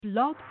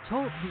Blog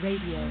Talk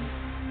Radio.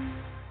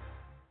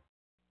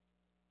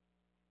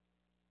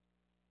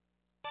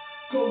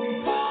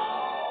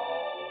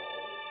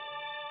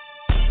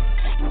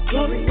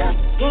 Gloria,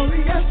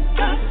 Gloria,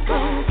 that's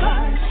all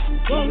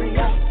right.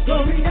 Gloria,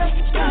 Gloria,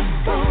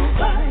 that's all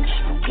right.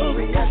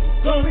 Gloria,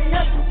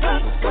 Gloria,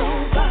 that's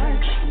all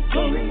right.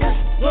 Gloria,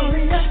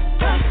 Gloria,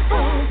 that's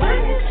all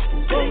right.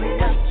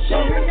 Gloria,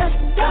 Gloria,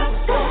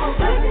 that's all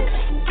right.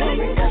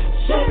 Gloria,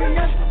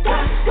 Gloria,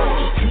 that's all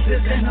right. Truth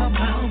is in our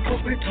mouth, what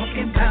we're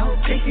talking about.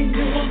 Taking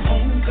you on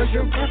home, cause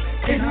you're up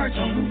in our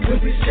zone. We'll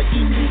be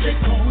sitting music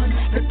on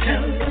the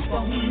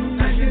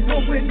telephone. And you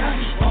know we're not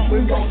wrong.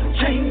 We won't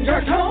change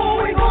our tone.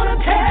 We're gonna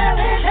tell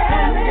it,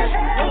 tell it.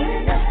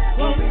 Gloria,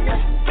 Gloria,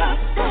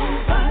 that's all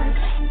right.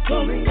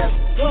 Gloria,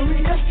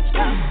 Gloria,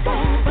 that's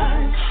all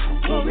right.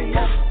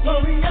 Gloria,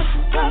 Gloria,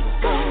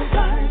 that's all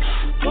right.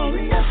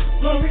 Gloria,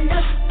 Gloria,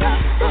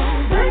 that's all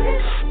right.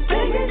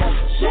 Sing it,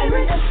 share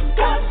it,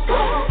 that's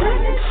all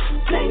right.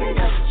 Sing it,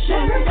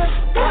 share it,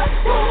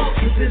 that's all.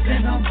 Truth is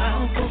in our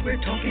mouth, what we're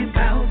talking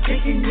about.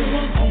 Taking you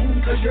on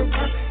home, cause you're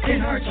up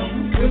in our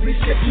zone. We'll be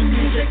sitting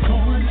music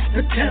on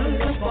the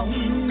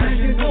telephone. And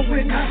you know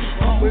we're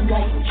not wrong. We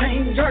won't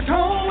change our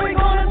tone. We're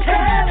gonna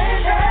tell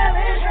it, tell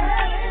it, tell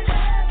it.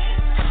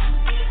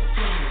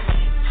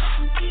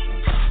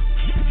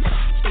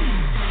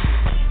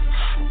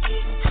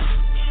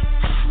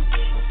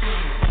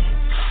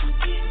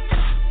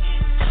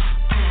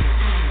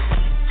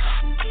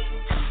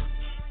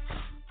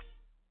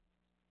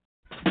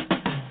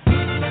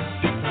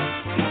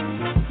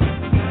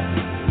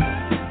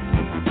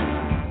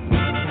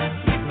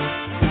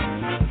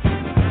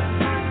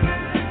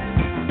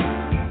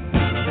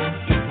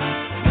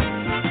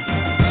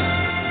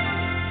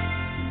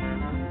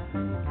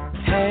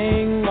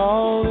 Hang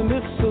all the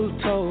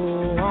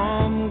mistletoe,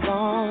 I'm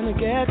gonna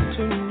get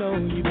to know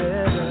you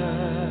better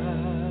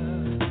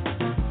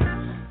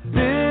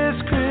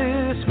this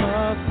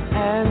Christmas.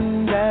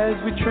 And as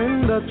we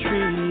trim the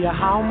tree,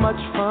 how much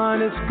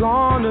fun it's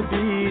gonna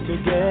be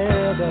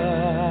together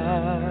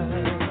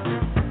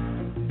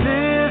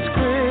this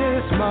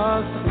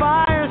Christmas. The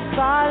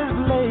fireside is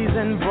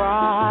blazing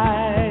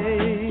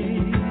bright,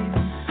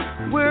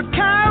 we're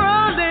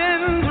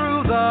caroling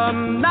through the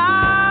night.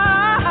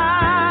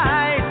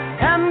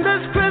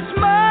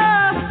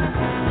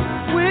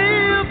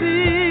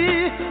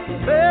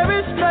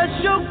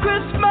 Special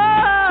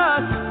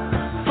Christmas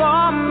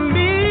for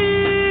me.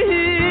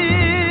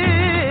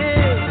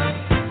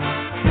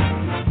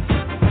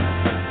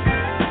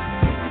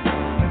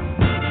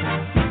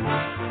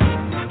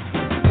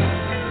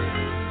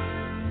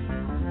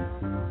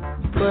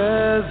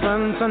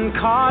 Presents and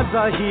cards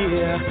are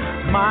here.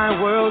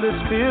 My world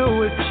is filled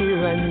with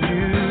cheer and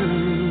you.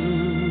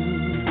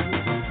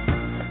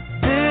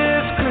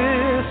 This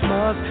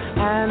Christmas,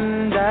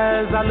 and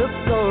as I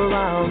look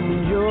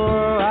around,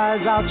 your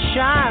eyes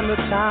outshine the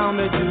town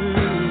they do.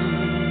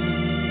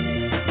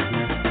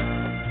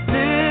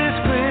 This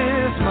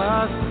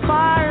Christmas,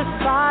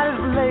 fireside is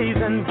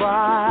blazing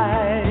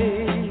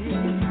bright,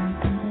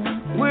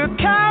 we're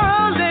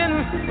caroling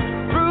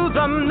through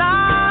the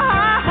night.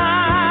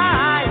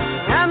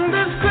 And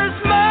this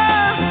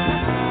Christmas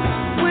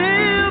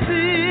will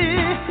be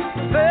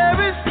a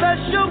very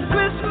special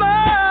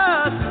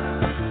Christmas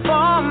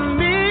for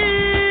me.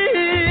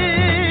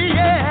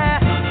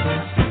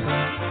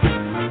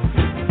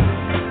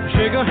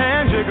 Shake a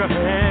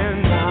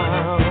hand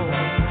now.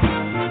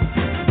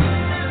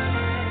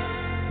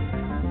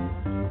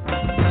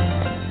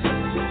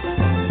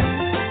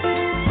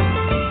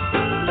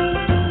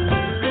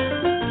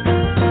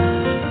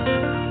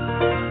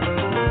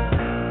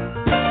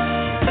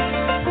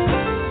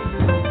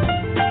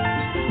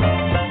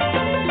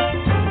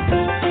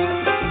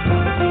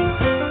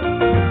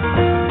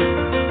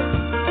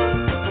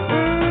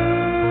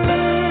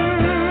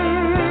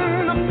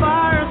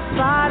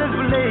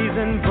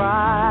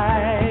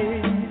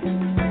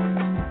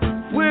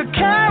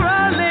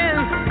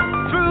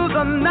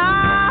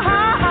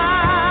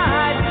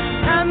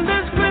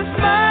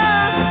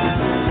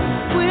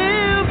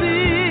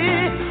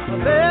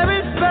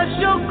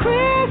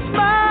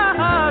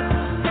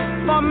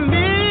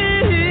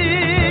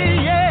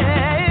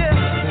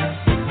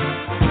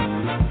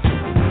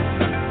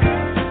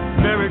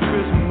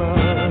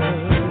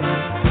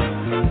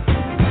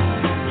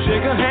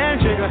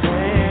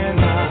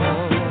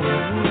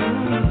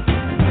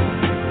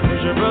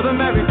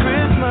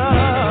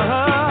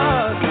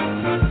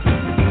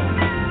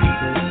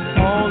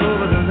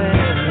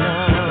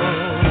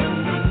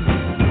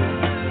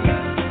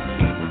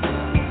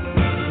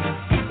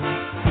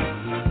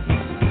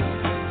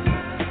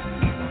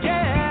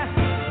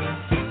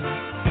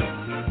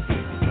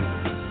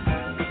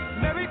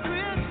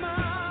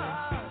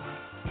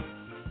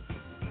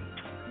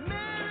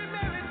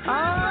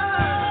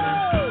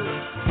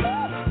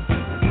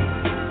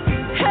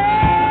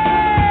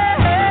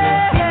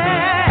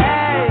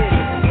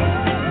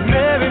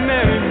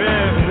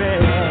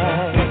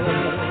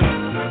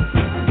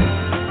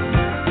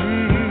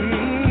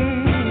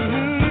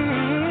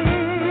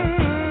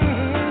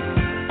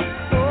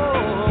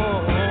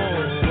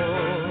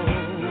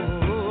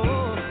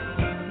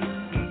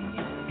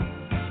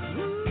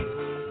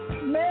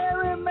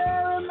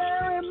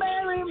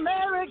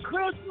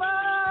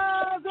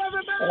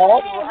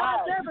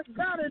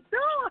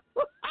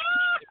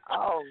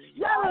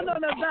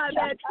 nothing about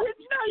that.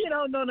 No, you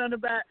don't know nothing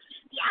about.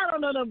 Y'all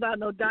don't know nothing about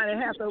no Donny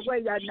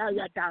Hathaway. Y'all know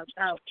y'all don't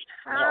know.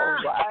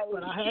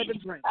 But I had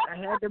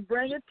to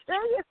bring it to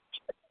you.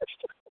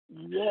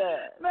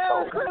 Yeah.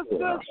 Merry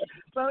Christmas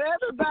from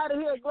everybody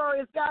here at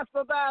Glorious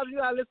Gospel Vibes. You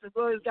are listening to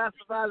Glorious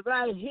Gospel Vibes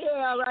right here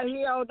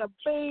on the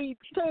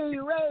BT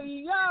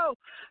Radio.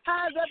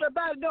 How's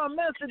everybody doing?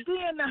 Mr. D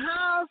in the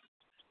house.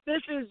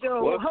 This is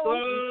your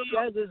host,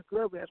 Judges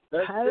Gloria.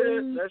 That's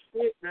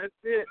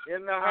it.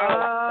 In the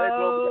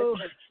house.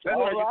 That's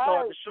how you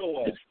start the show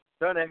off.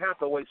 Donny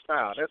Hathaway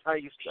style. That's how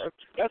you start.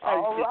 That's how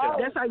you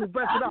get That's how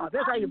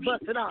you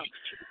bust it off.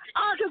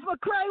 August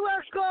McCray,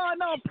 what's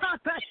going on,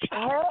 Papa?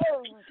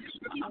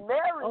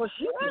 Merry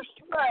Christmas.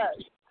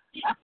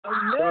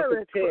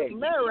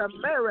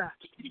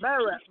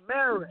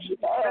 Mary.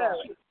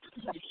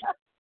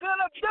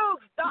 Gonna do,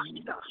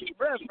 Doctor,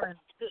 Reverend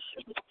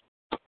Bishop.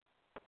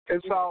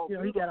 It's all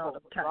he got all the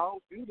time. It's all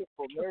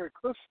beautiful. Merry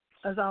Christmas.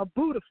 It's all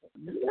beautiful.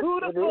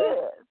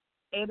 Beautiful.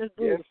 And it's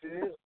beautiful. Yes,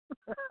 it is.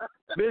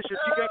 Bishop,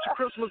 you got your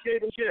Christmas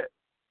gators yet?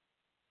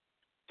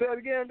 Say it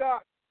again,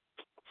 Doc.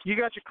 You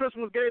got your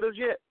Christmas gators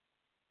yet?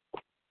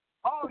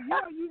 Oh,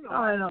 yeah, you know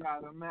I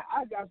got them, man.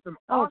 I got some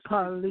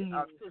ostrich.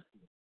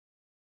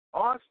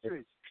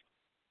 Ostrich.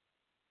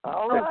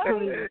 All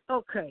right.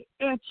 Okay.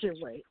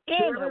 Anyway.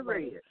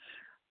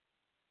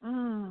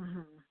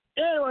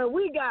 Anyway,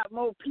 we got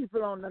more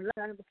people on the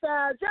line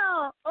besides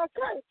y'all.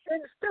 Okay,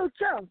 and it's still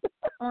y'all.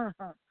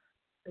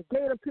 The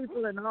Gator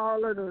people and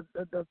all of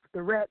the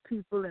rat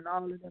people and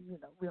all of them.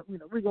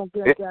 We're gonna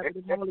get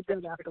them all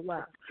together after a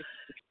while.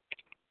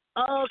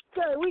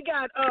 Okay, we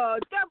got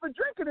Deborah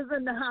Drinker is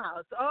in the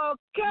house.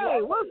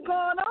 Okay, what's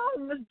going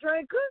on, Miss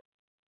Drinker?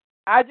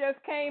 I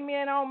just came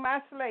in on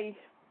my sleigh.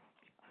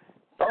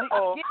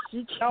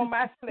 On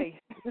my sleigh.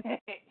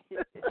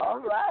 All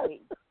right.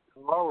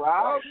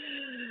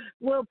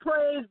 Well,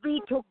 praise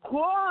be to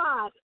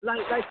God. Like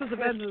Sister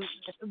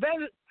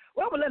Evangelist.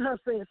 Well, I'm going to let her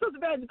say it. Sister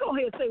Evangelist, go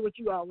ahead and say what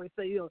you always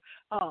say.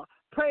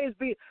 Praise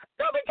be.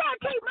 Don't be trying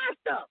to take my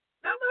stuff.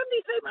 Now let me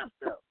say my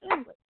stuff.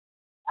 Anyway,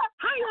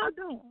 how y'all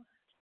doing?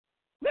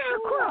 Merry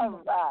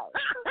Christmas.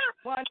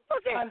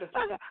 Okay. I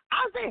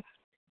say,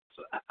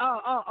 I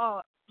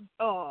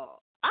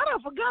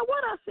don't forgot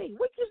what I say.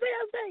 What you say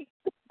I say?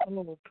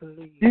 Oh,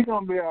 please. You're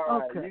going to be all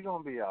right. Okay. You're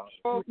going to be all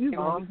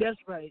right.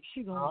 That's right.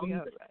 She's going to be all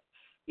right.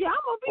 Yeah,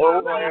 I'm going to be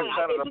all right.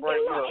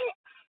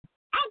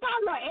 I got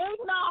a little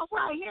eggnog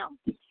right here.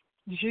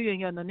 You sure you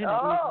ain't got nothing in it?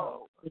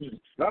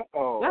 That's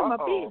my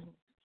business.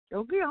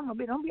 Okay,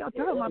 don't be out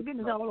there my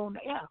business all on the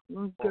air.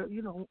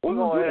 You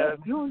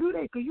don't do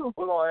that because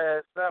we're gonna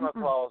ask Santa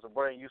Claus to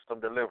bring you some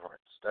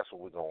deliverance. That's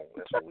what we're gonna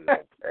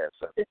ask.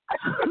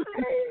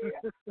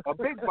 A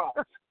big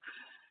box.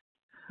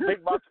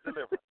 Big box of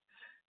deliverance.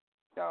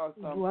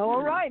 Well,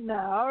 all right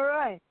now, all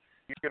right.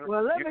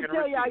 Well, let me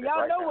tell y'all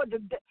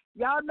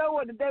know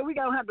what today we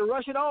gonna have to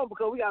rush it on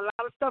because we got a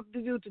lot of stuff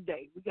to do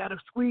today. We gotta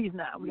squeeze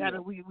now. We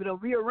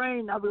don't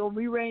rearrange now. We're gonna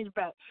rearrange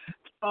back.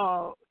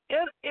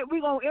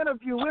 We're gonna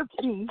interview with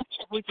me,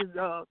 which is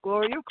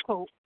Gloria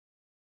Cope.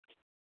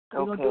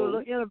 We're gonna do a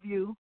little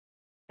interview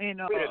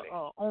and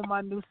on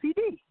my new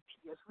CD.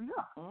 Yes, we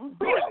are.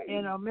 Really?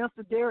 And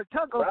Mr. Derek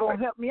Tucker gonna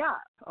help me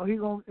out. He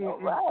gonna.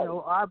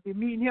 I'll be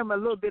meeting him a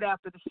little bit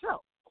after the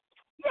show.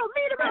 Yeah,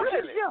 meet him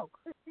after the show.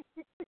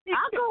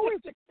 I'll go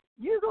with you.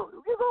 You go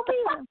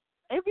meet him.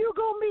 If you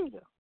go meet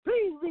him,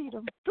 please meet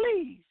him.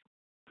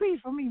 Please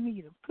for me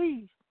meet him.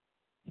 Please.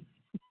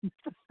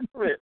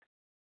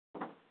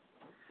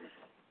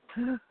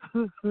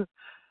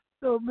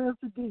 So,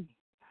 Mr. D,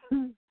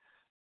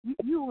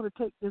 you want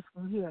to take this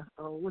from here?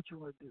 What you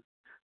want to do?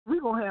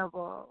 We're gonna have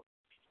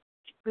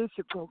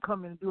Bishop gonna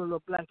come in and do a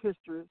little Black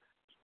History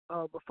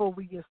before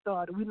we get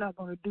started. We're not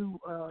gonna do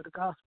the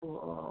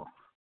gospel.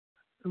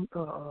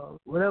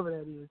 Whatever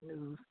that is,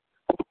 news.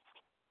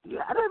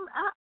 Yeah,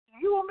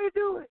 you want me to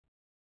do it?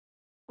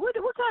 What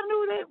kind of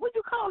news that? What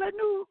you call that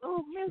news?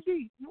 Miss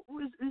D,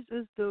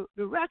 is the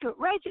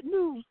ratchet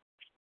news?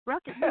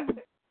 Racket news.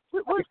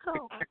 What's it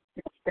called?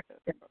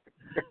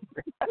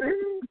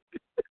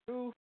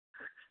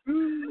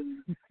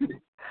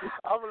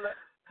 I'm gonna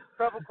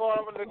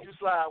let you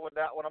slide with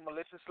that one. I'm gonna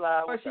let you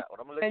slide with that one.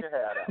 I'm gonna let you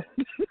have that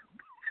one.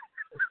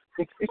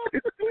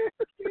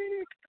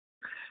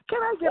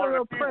 Can I get a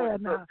little prayer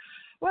now?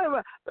 Wait a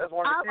minute. That's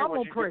one of the I'm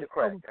gonna you pray. Get the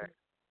crack.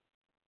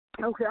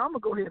 Okay, I'm gonna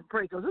go ahead and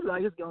pray because it's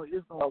gonna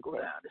go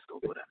down. It's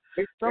gonna go down.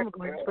 So I'm gonna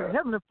go ahead and pray.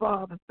 Heavenly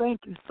Father,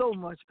 thank you so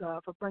much,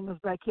 God, for bringing us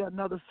back here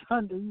another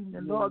Sunday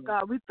evening. Lord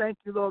God, we thank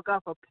you, Lord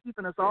God, for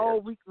keeping us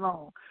all week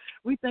long.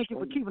 We thank you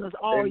for keeping us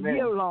all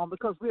year long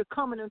because we're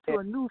coming into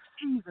a new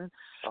season,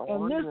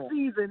 and this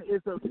season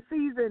is a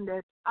season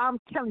that I'm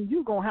telling you,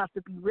 you're gonna have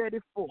to be ready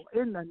for.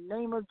 In the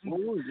name of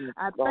Jesus,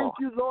 I thank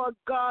you, Lord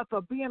God,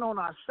 for being on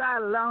our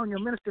side, allowing your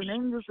ministering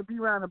angels to be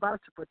around about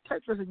us to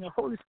protect us, and your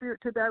Holy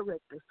Spirit to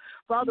direct us,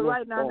 Father.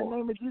 Right now, in the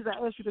name of Jesus,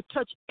 I ask you to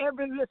touch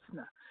every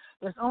listener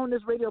that's on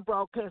this radio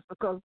broadcast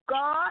because,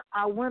 God,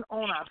 I went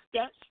on our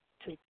stats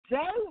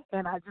today,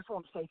 and I just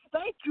want to say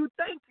thank you.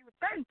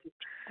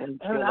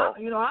 And I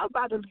was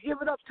about to give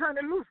it up, turn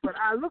it loose, but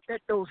I looked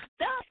at those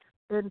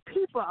stats, and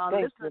people are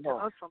listening to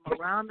us from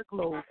around the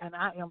globe, and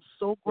I am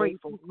so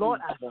grateful.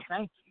 Lord, I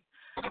thank you.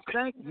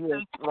 Thank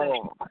you.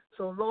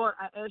 So, Lord,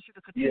 I ask you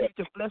to continue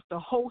to bless the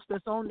host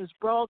that's on this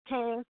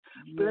broadcast,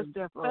 bless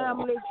their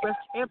families, bless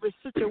every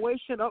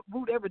situation,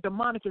 uproot every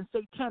demonic and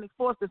satanic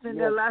force that's in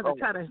their lives and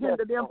try to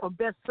hinder them from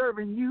best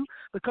serving you,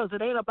 because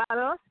it ain't about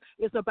us,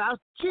 it's about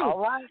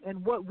you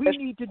and what we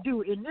need to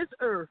do in this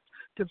earth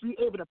to be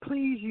able to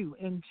please you.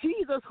 In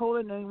Jesus'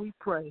 holy name we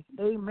pray.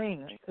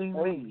 Amen.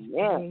 Amen.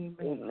 Amen.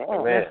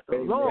 Bless the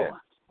Lord.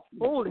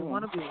 Holy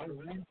one of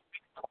Israel.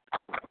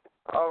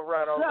 All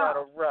right.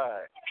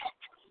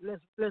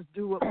 Let's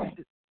do what we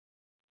do.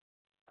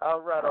 All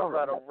right.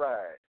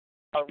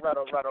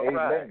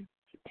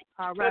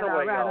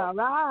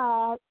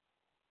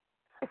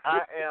 I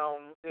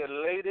am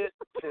elated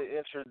to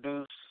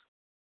introduce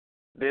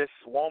this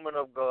woman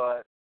of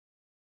God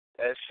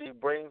as she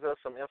brings us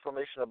some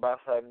information about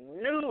her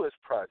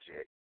newest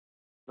project.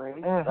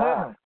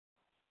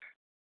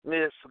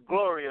 Miss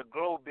Gloria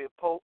Globee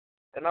Pope,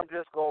 and I'm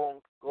just going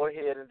to go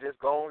ahead and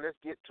let's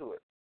get to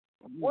it.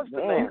 What's the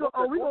name?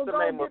 What's the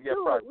name of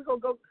your project? We're going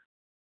to go.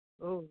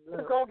 Oh,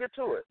 let's go get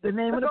to it. The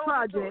name of the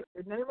project,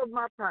 the name of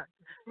my project.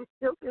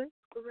 Okay.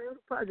 The name of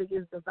the project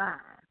is Divine.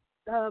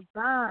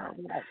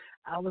 Divine.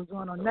 I was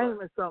going to name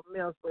it something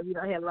else, but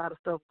I had a lot of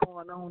stuff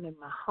going on in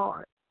my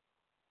heart.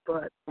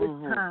 But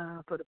it's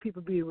time for the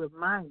people to be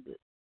reminded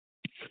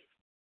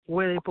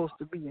where they're supposed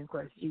to be in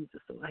Christ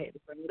Jesus. So I had to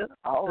bring it up.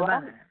 All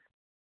right.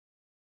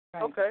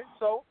 Okay.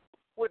 So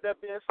with that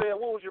being said,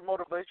 what was your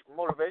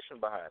motivation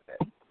behind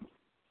that?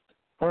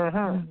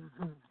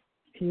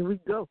 Here we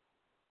go.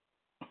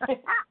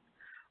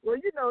 Well,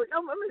 let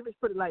me just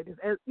put it like this.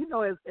 As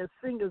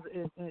singers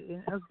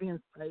and us being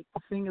like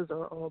singers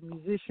or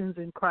musicians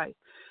in Christ,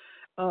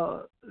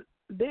 I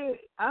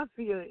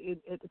feel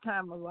at the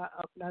time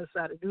I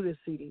decided to do this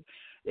CD,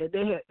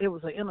 that it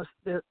was the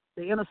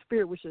inner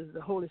spirit, which is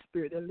the Holy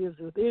Spirit that lives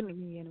within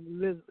me, and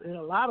lives in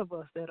a lot of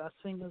us that are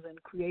singers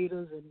and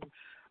creators and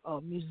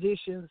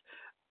musicians.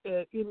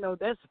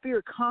 That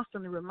spirit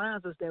constantly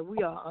reminds us that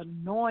we are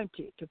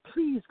anointed to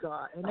please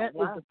God, and that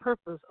is the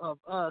purpose of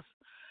us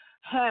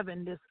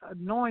having this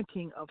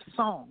anointing of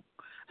song,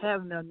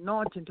 having the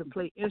anointing to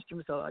play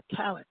instruments or a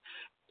talent,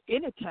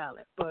 any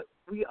talent, but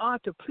we are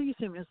to please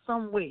Him in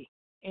some way,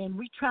 and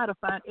we try to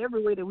find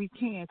every way that we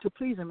can to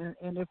please Him.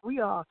 And if we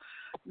are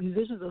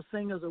musicians or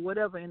singers or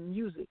whatever in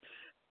music,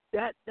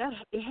 that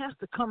it has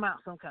to come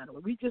out some kind of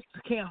way. We just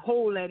can't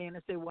hold that in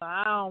and say, well,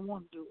 I don't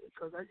want to do it,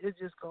 because it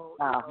just goes,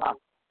 I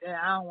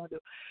don't want to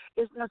do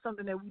it. It's not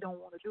something that we don't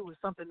want to do.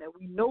 It's something that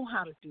we know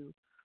how to do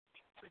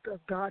because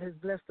God has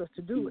blessed us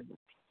to do it.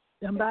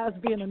 And by us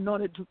being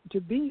anointed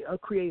to be a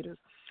creator,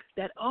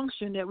 that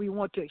unction that we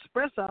want to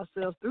express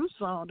ourselves through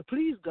song to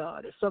please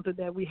God is something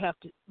that we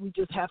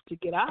just have to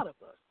get out of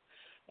us.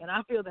 And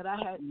I feel that I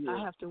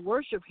have to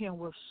worship Him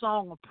with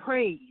song of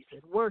praise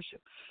and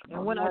worship.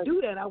 And when I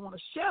do that, I want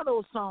to share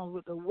those songs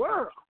with the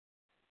world.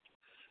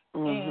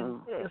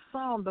 And the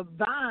song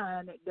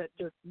Divine,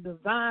 the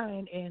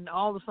Divine, and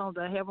all the songs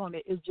that I have on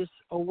it is just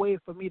a way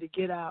for me to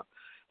get out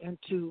and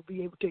to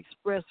be able to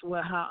express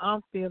how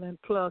I'm feeling,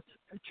 plus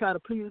try to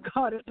please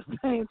God at the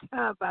same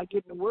time by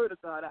getting the word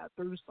of God out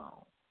through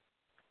song.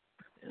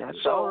 That's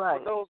so all right.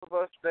 For those of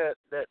us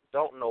that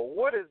don't know,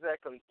 what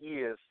exactly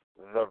is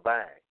the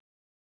vine?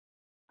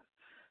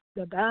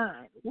 The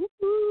vine.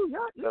 Woo-hoo.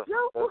 Y'all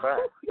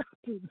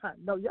do not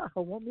know. Y'all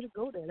don't want me to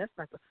go there. That's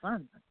like a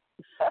fun.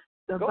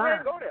 Go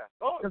ahead, go there.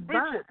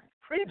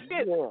 Preach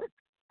it.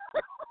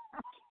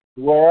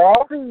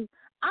 Well, see,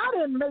 I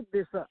didn't make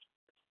this up.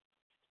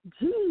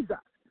 Jesus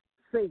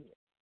said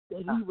that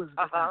He was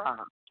the vine.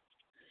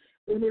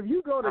 And if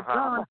you go to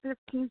John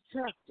 15th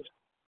chapter,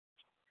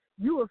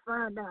 you will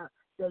find out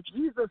that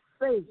Jesus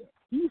said,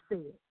 He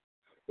said,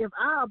 if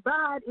I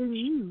abide in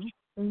you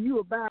and you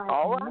abide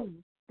in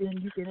me,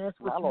 then you can ask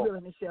what you will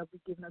and it shall be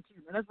given unto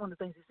you. And that's one of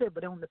the things He said.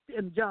 But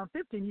in John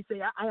 15, He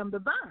said, I am the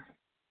vine.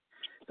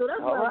 So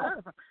that's where I got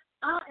it from.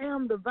 I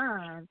am the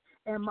vine,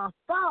 and my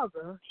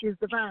Father is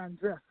the vine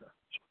dresser.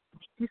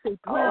 He said,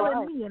 dwell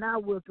in me, and I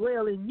will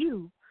dwell in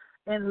you,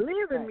 and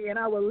live in me, and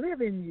I will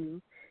live in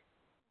you,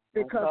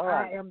 because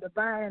I am the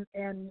vine,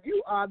 and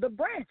you are the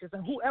branches,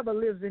 and whoever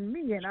lives in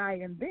me and I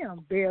in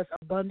them bears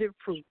abundant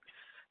fruit.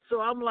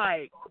 So I'm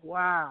like,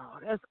 wow,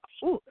 it's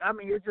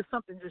just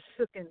something just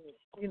shook in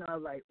me,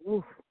 like,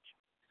 ooh.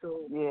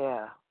 So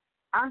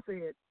I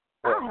said,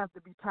 I have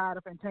to be tied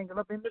up and tangled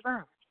up in the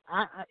vine.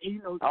 I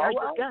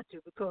just got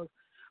to, because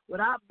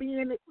without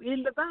being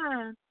in the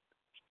vine,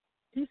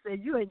 He said,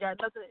 you ain't got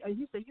nothing.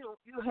 He said, you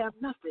have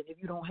nothing if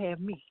you don't have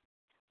me.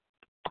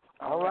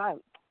 All right.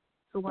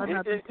 So why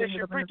not be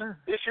tangled up in the vine?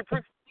 Is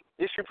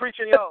she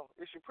preaching, y'all?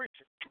 Is she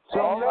preaching?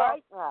 All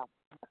right now.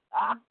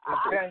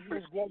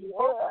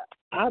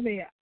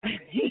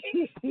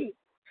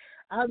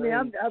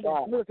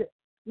 Look.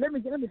 Let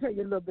me tell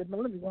you a little bit.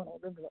 Let me go on.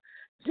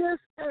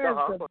 Just as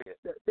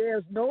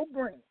there's no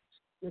branch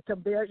that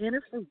can bear any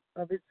fruit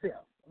of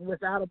itself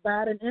without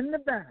abiding in the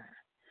vine,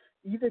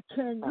 Either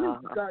can you,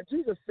 God,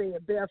 Jesus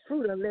said, bear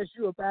fruit unless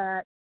you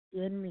abide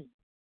in me.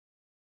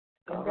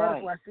 And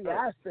that's why, see,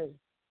 I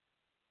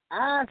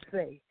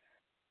say,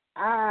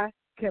 I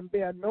can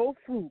bear no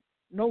fruit,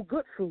 no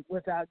good fruit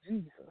without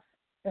Jesus.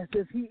 And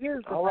since he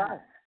is the vine,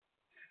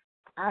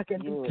 I can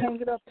be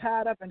tangled up,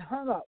 tied up, and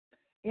hung up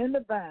in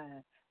the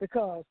vine,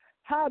 because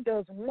how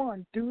does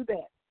one do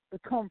that?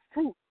 Become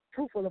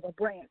fruitful of a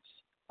branch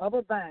of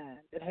a vine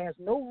that has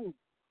no root.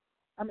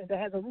 That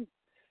has a root,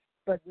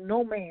 but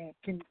no man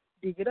can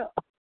dig it up.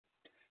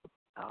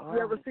 You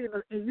ever seen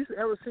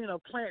a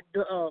plant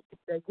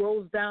that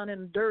grows down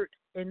in the dirt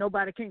and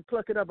nobody can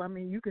pluck it up?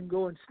 You can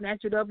go and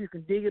snatch it up, you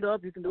can dig it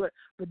up, you can do it.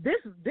 But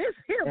this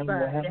here vine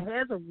that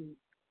has a root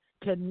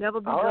can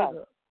never be dug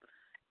up.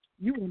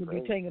 You want to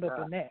be tangled up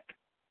in that.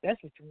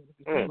 That's what you want to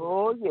be tangled up.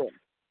 Oh, yeah.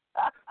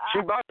 She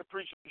about to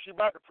preach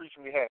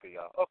me happy,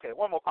 y'all. Okay,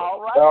 one more question.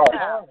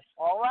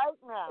 All right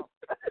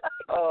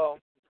now.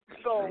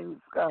 So,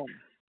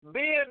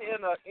 being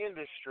in an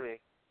industry,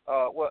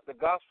 the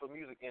gospel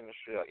music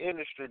industry, an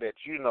industry that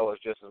you know as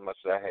just as much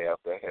as I have,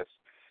 that has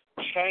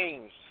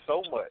changed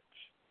so much,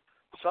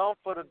 some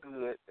for the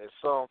good and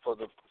some for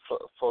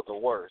the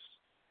worse.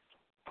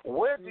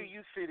 Where do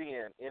you fit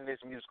in this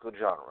musical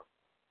genre?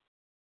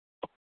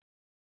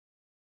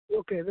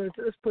 Okay,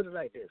 let's put it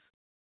like this.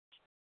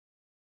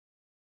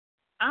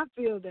 I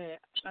feel that,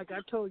 like I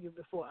told you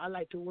before, I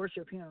like to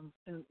worship him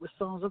with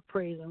songs of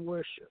praise and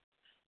worship.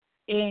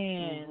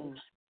 And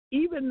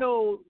even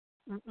though,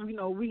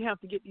 we have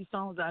to get these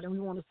songs out and we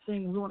want to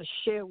sing, we want to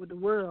share with the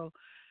world,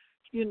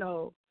 we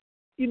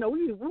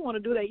want to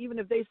do that even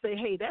if they say,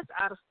 hey, that's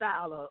out of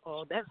style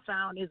or that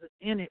sound isn't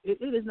in it.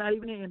 It is not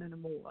even in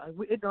anymore.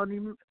 It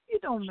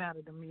don't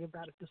matter to me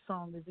about if the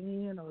song is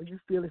in or you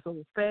feel it's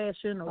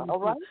old-fashioned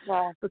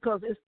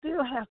because it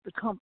still has to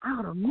come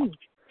out of me.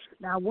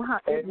 Now,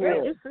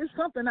 it's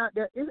something out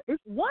there.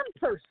 It's one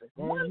person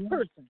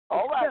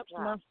accepts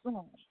my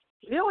song.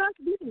 It don't have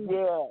to be me.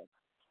 Yeah.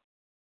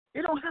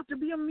 It don't have to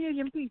be a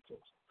million people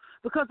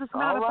because it's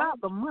not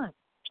about the money.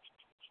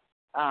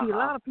 See, a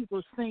lot of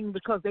people sing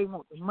because they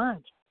want the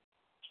money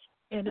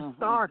and it's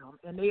stardom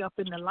and they up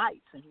in the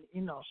lights and,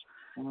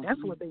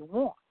 that's what they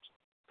want.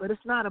 But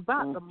it's not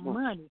about the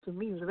money to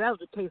me. If that was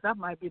the case, I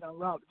might be on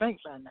robbed the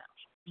bank by now.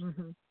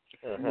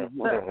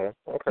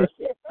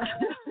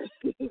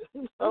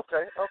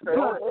 Okay.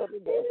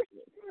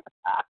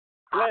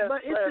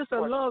 But it's just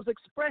a love's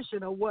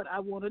expression of what I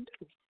want to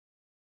do.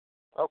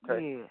 Okay.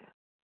 Yeah.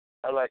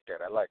 I like that.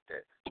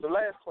 The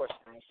last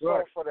question.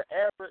 So for the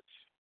average,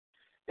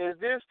 is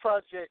this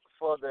project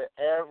for the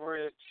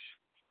average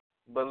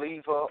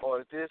believer, or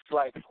is this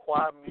like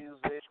choir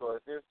music, or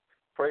is this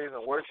praise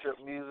and worship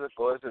music,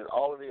 or is it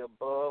all of the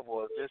above,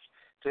 or is this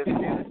just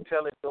music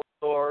telling your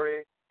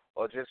story,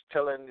 or just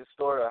telling the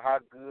story of how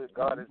good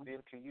God has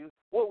been to you?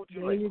 What would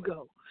you label it? There you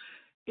go.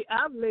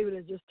 I label it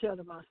as just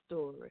telling my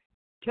story.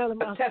 Telling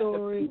my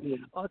story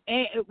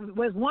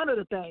was one of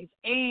the things,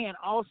 and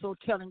also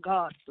telling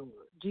God's story,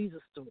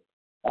 Jesus' story.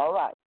 All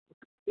right.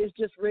 It's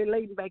just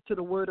relating back to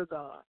the Word of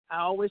God.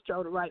 I always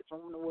try to write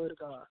from the Word of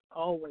God.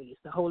 Always.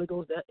 The Holy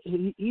Ghost,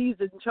 he's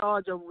in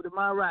charge of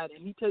my writing.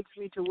 He takes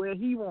me to where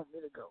he wants me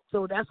to go.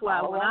 So that's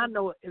why when I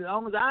know it, as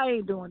long as I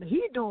ain't doing it,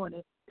 he doing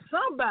it.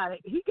 Somebody,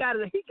 he got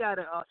an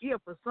ear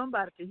for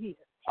somebody to hear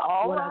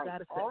I got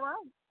to say. All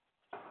right.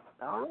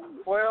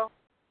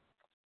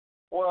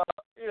 Well,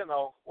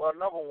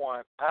 number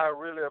one, I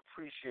really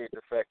appreciate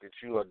the fact that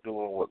you are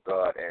doing what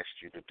God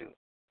asked you to do.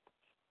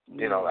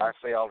 I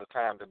say all the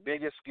time, the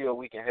biggest skill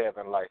we can have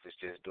in life is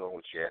just doing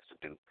what you asked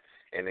to do.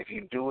 And if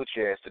you do what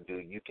you asked to do,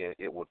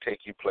 it will take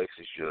you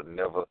places you'll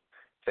never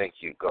think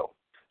you'd go.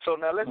 So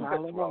now let's cut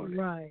through all of this.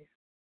 Right.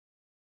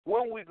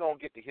 When are we going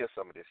to get to hear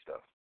some of this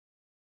stuff?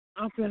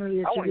 I'm going to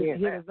let you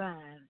hear the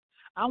vine.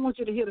 I want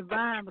you to hear the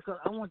vine because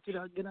I want you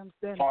to get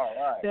understanding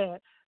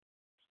that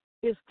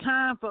it's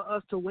time for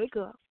us to wake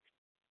up.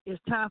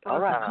 It's time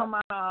for us to come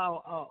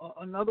out of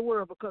another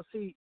world because,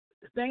 see,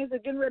 things are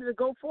getting ready to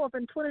go forth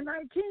in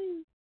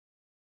 2019.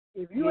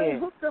 If you ain't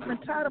hooked up and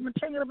tied up and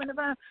tangled up in the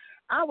vine,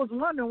 I was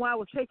wondering why it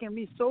was taking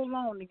me so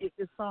long to get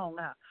this song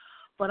out.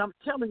 But I'm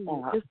telling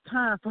you, it's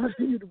time for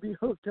you to be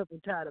hooked up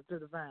and tied up to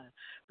the vine.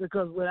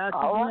 Because without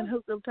you being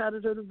hooked up, tied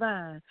up to the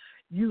vine,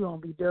 you're going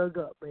to be dug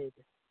up,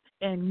 baby.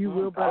 And you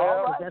will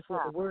burn because that's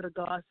what the Word of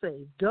God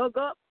says. Dug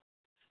up,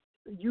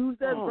 use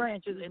those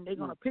branches, and they're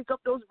going to pick up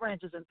those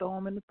branches and throw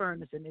them in the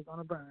furnace, and they're going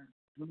to burn.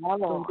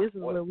 So this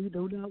is where we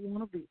do not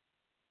want to be.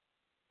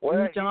 Well,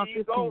 here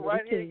you go,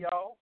 right here,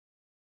 y'all.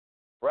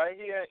 Right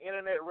here,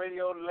 Internet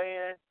Radio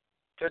Land.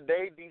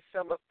 Today,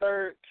 December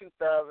 3rd,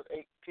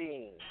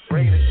 2018.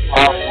 Bringing it to you.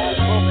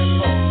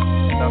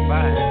 The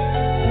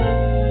Vine.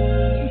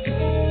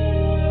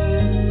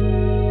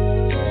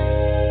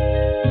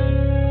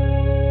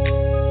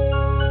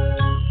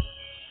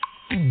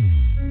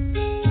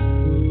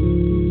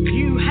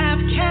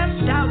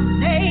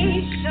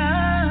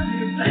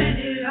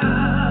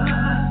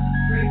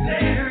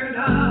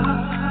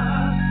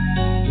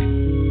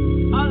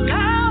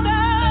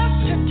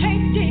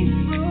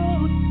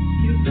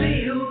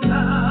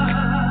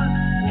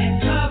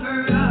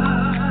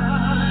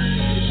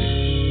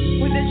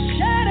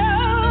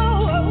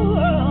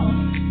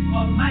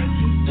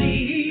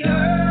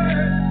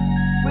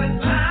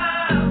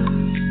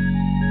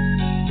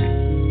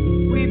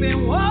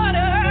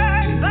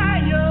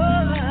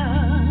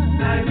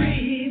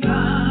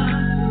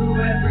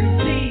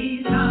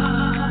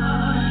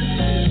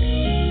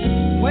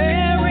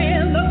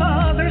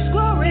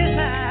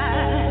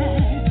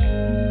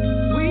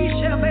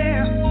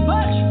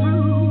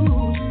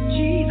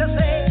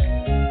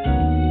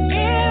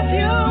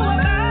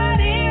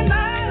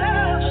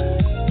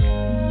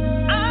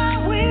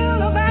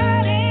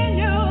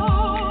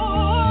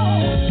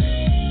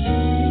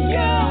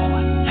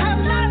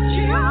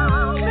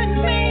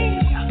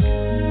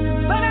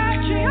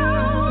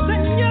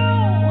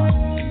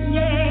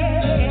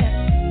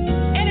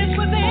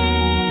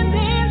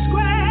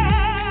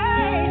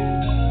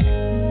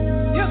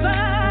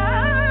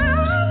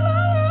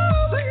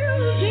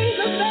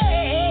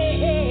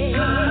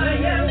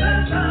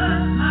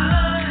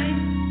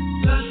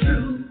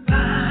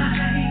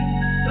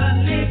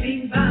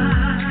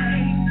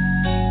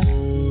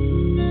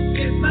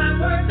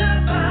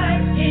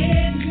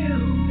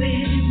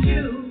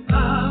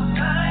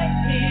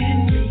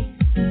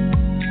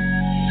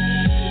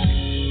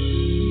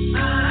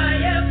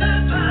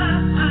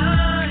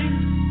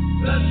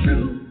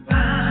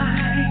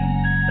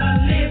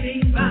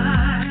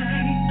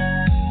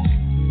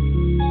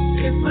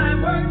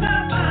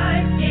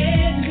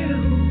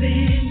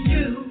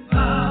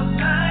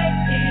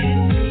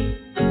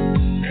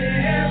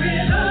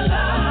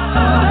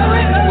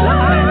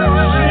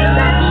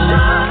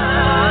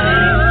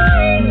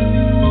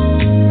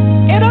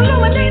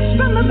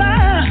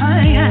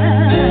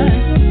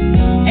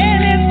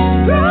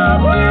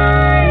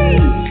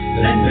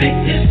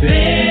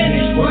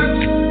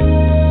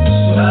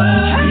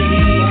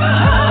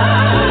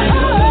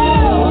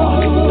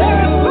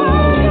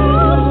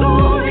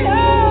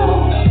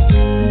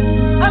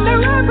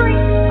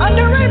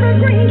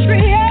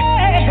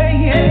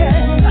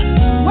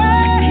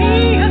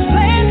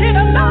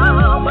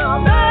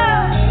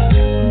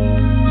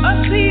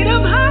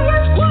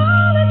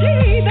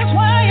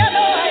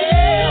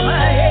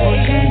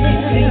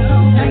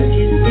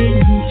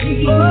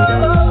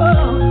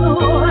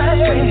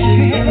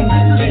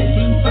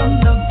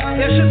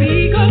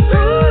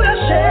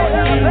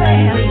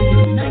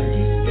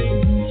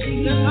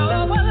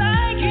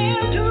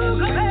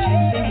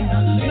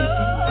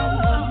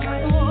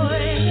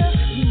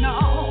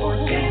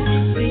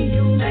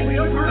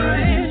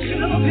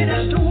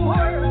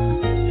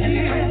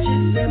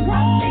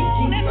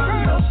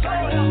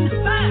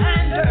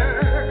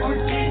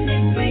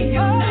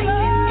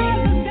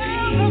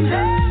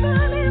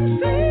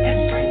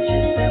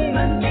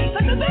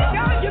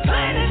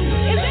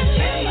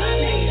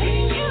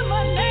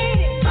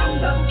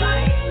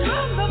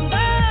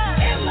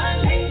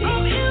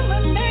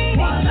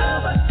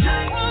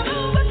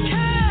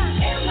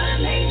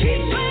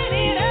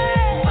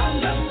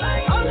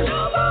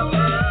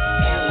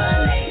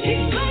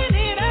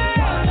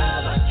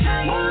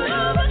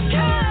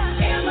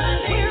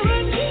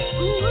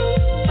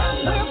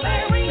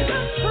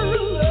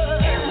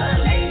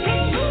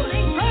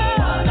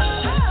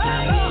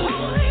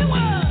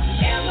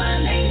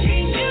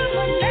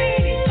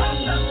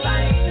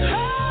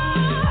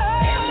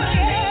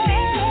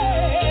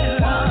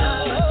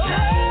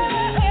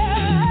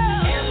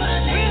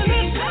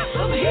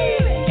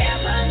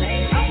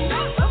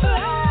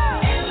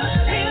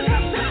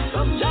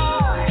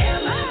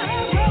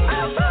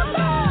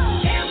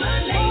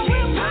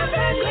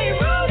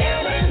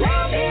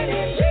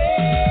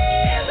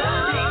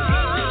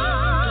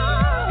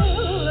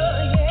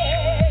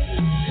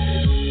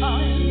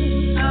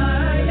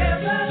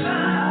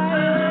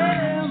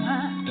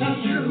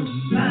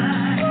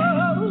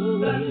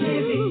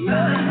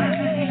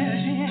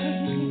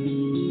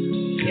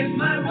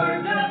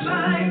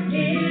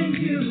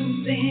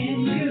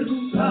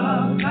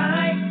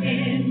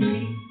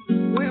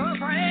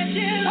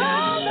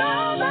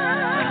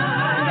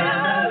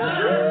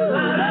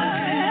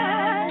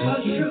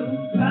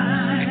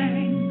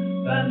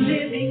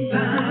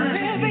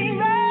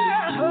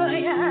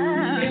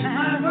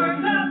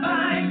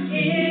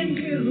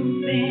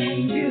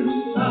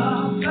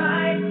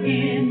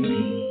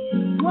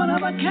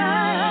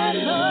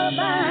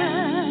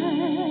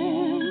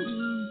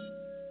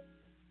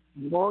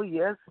 Oh,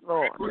 yes,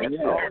 Lord. That's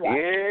Yeah. all right.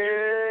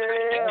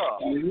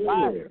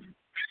 Yeah.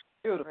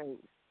 Beautiful.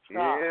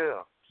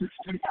 Yeah.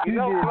 You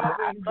know,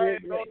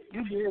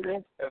 You did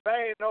it. if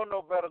I ain't know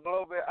no better,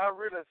 Globee, I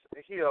really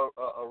hear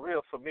a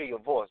real familiar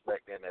voice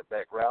back there in that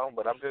background,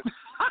 but I'm just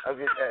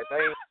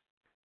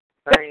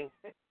thing.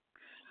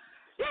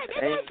 Yeah,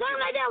 that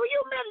sound like that. Were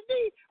you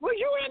Melody? Were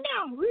you in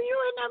there? Were you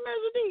in there,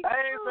 Melody?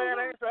 I ain't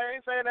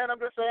saying that. I'm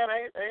just saying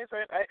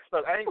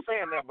look, I ain't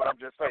saying that, but I'm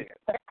just saying.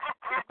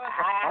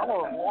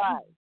 Oh,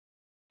 right.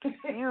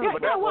 Yeah,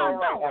 that's what I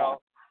know.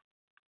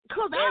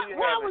 Because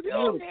while I was in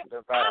there,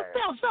 I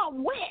felt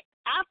something wet.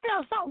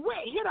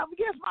 Hit up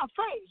against my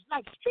face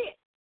like spit.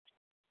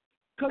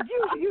 Because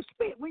usually you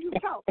spit when you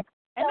talk.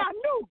 And I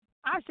knew.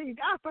 I said,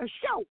 for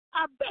sure,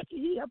 I bet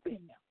he up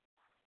in there.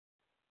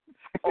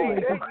 Oh,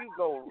 there you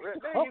go.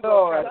 There you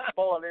go. Trying to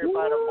spoil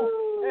everybody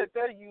more.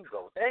 There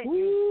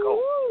you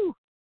go.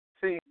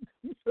 See,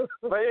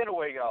 but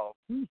anyway, y'all.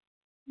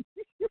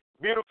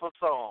 Beautiful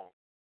song.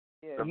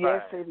 Yeah.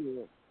 Yes, it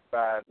is.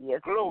 By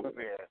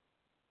Gloria.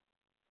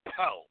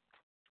 Oh.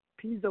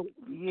 Pizzo.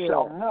 Yeah. So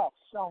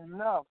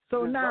enough.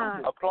 So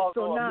now. Applause.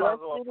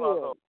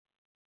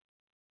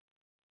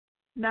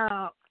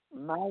 Now,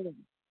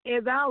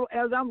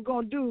 as I'm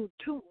gonna do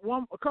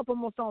a couple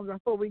more songs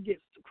before we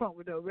get crunk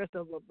with the rest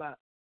of about,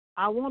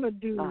 I want to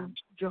do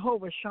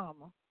Jehovah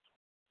Shammah.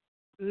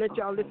 Let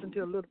y'all listen to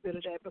a little bit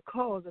of that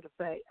because of the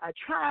fact I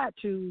tried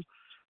to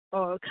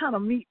kind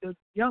of meet the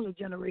younger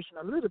generation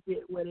a little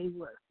bit where they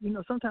were. You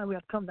know, sometimes we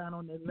have to come down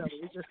on their level.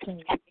 We just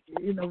can't.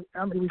 You know,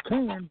 I mean we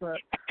can,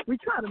 but we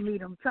try to meet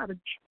them, try to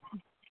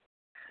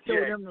show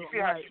them the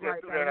right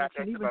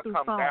direction, even through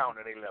come songs. Down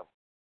to their level.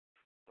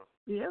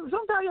 Yeah,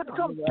 sometimes you have to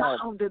come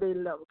down to their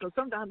level because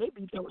sometimes they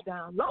be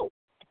down low.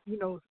 You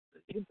know,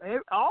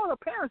 all the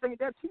parents ain't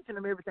there teaching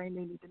them everything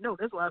they need to know.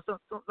 That's why a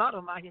lot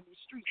of them out here in these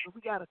streets. But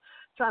we got to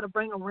try to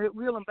bring them,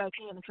 reel them back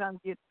in and try to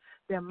get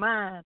their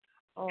mind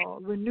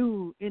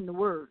renewed in the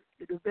Word.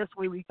 The best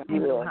way we can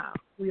know how.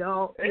 We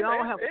all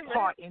have a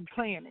part in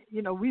playing it.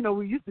 You know, we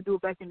used to do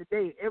it back in the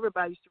day.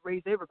 Everybody used to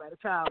raise everybody,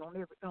 child on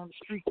the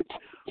street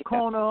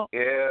corner,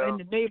 in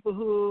the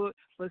neighborhood.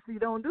 But see,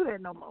 don't do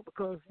that no more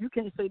because you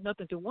can't say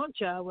nothing to one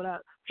child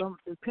without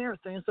the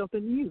parents saying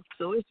something to you.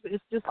 So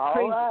it's just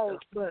crazy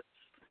stuff. But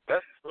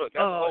that's a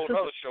whole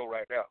other show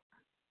right now.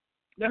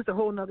 That's a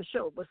whole nother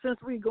show. But since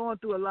we're going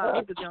through a lot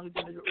of the younger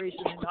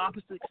generation and the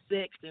opposite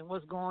sex and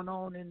what's going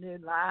on in their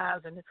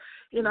lives, and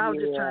I was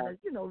just trying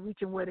to,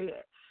 reaching where they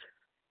at.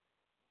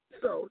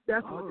 So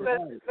that's what this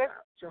is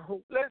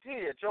about. Let's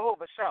hear it,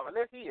 Jehovah Shammah.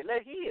 Let's hear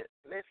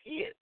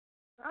it.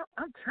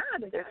 I'm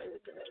trying to.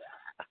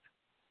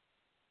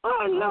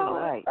 Oh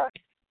Lord!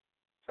 Right.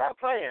 Stop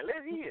playing.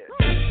 Let's hear it.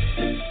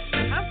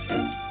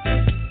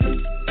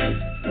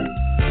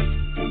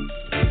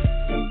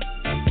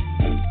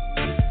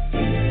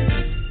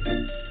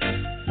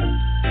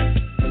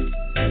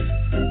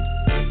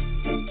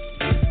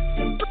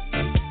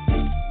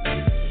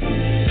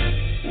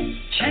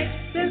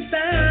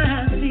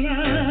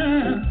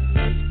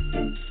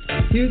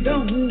 You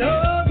don't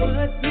know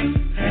what you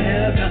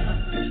have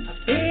done.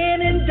 I've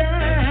been and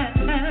died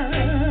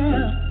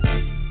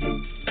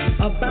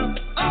about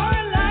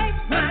our life,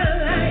 my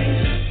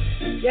life.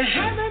 You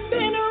haven't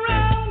been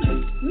around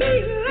me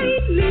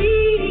lately.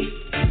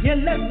 You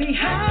left me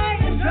high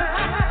and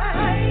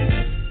dry.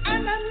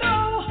 And I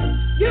know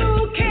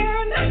you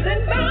care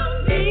nothing about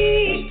me.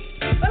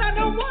 But I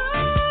know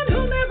one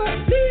who'll never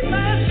leave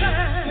my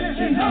side.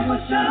 Jehovah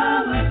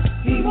Shammah,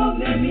 he won't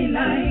let me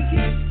like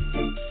you.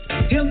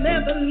 He'll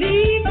never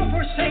leave or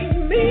forsake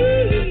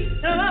me.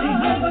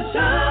 Jehovah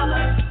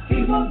Shammah,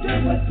 he won't do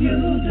what you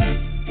do.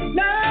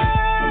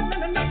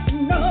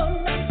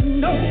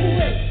 No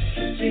way.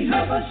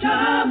 Jehovah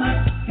Shammah,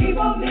 he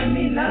won't leave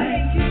me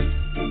like you.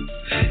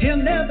 He'll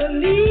never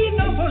leave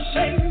nor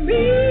forsake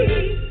me.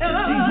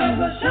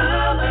 Jehovah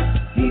Shammah,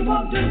 he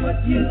won't do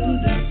what you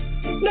do.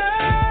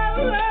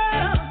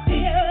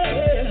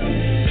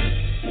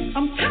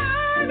 I'm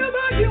tired of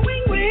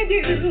arguing with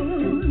you.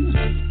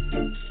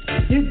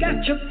 You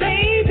got your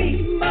baby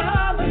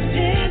mama's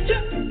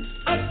picture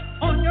up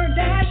on your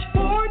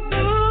dashboard,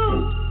 boo.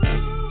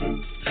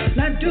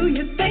 Now do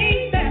you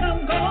think that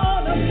I'm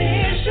gonna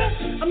miss you?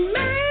 A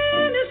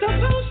man is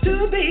supposed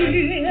to be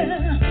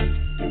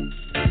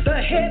the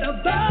head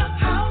of the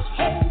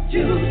household,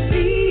 you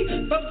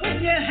see. But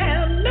when you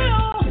have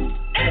no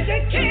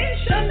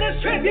education,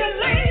 there's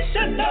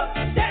tribulation, no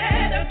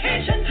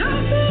dedication.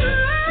 How do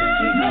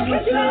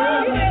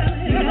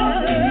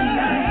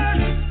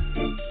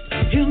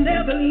He'll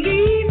never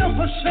leave nor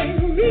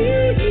forsake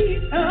me.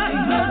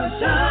 Jehovah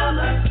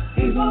Shammah,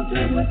 he won't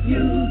do what you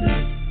do.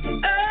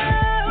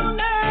 Oh,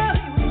 no,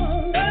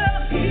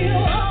 he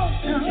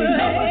won't.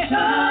 Jehovah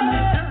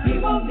Shammah, he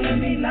won't leave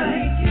me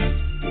like you.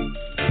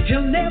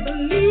 He'll never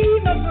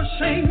leave nor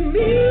forsake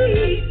me.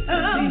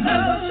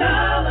 Jehovah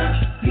Shammah,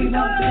 he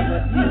won't do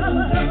what you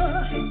do.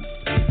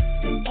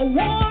 I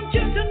want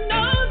you to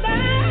know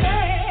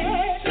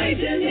that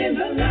Satan is a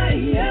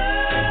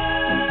liar.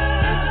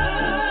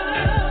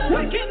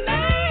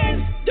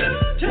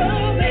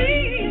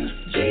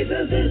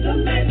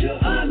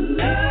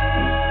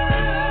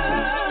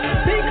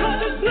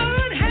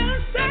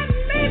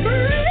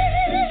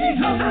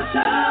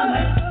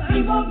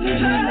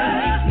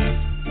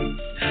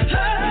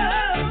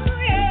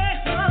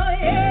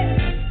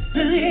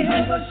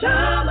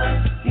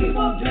 He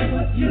won't do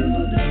what you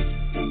do.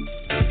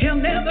 He'll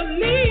never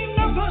leave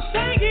nor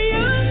forsake you.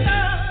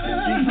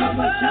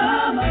 Jehovah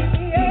Shammah,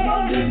 He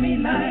won't do me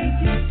like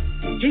you.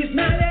 He's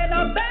not an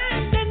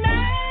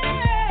abandoner.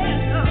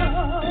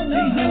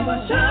 Jehovah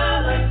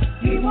Shammah,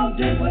 He won't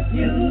do what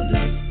you do.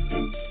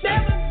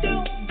 Never do.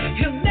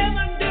 He'll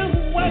never do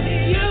what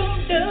you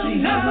do.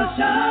 Jehovah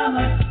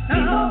Shammah, He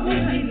won't do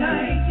me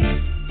like you.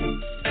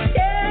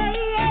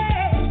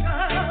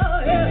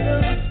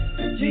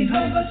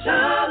 Jehovah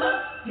Shammah,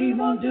 He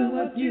won't do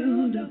what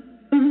you do.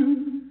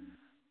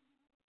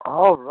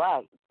 All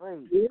right.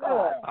 Praise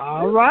God.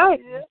 All right.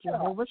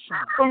 Jehovah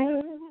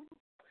Shammah.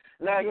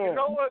 Now, you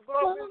know what,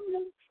 Gloria?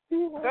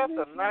 That's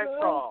a nice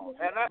song.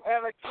 And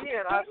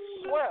again, I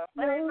swear, I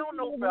ain't know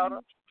no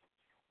better.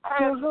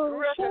 I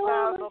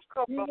recognize a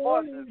couple of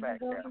voices back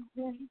there.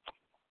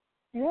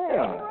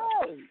 Yeah.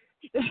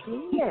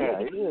 Yeah.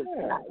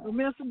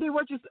 Mr. D,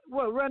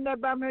 what? Run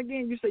that by me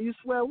again. You say you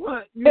swear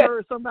what? You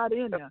heard somebody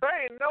in there.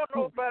 I ain't know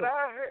no better.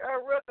 I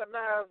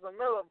recognize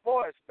another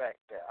voice back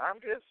there. I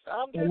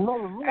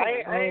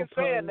ain't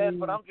saying that,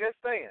 but I'm just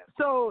saying.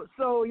 So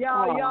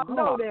y'all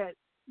know that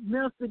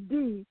Mr.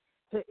 D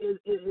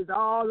is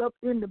all up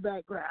in the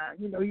background.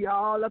 You know, he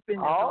all up in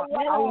there.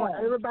 I want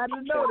everybody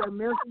to know that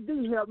Mr.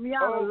 D helped me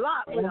out a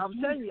lot. But I'm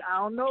telling you, I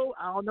don't know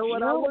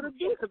what I would have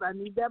did because I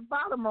need that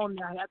bottom on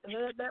there. I have to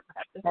have that.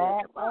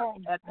 I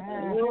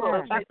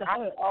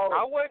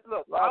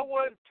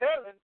wasn't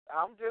telling.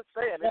 I'm just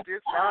saying it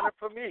just sounded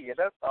familiar.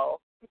 That's all.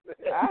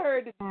 I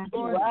heard it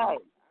before. Right.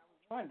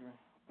 Wondering.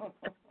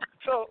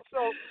 So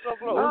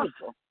Gloria.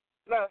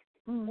 Now,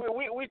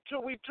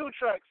 we two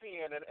tracks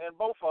in, and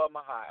both of them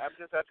are high. I'm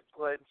just have to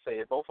go ahead and say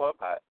it. Both of them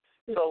high.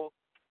 So,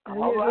 he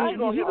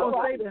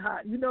gonna say that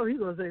hot. You know he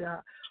gonna say that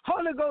hot.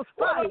 Holy Ghost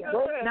fire.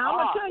 Now I'm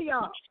gonna tell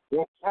y'all.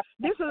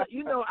 This is,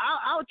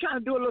 I was trying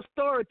to do a little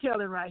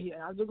storytelling right here.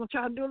 I was just gonna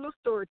try to do a little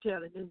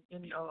storytelling,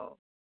 and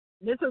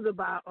this is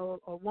about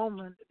a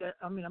woman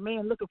a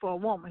man looking for a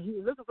woman. He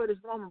was looking for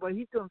this woman, but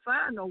he couldn't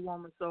find no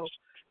woman. So,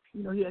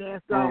 he had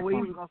asked God where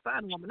he was gonna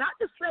find a woman. Not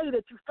to say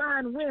that you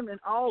find women,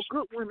 all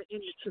good women in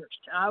the church.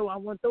 I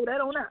want to throw that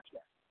on out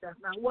there. That's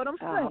not what I'm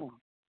saying.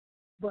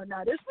 But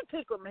now this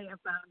particular man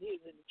found his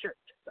in the church.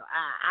 So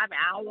I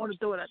don't want to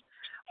throw it out.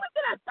 When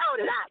did I throw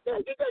it out there?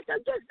 You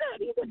just said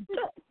he didn't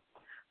tell.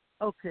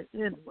 Okay,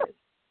 anyway.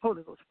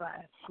 Holy Ghost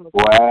fire.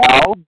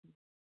 Well.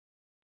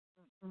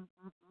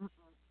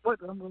 What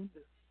I'm going to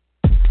do.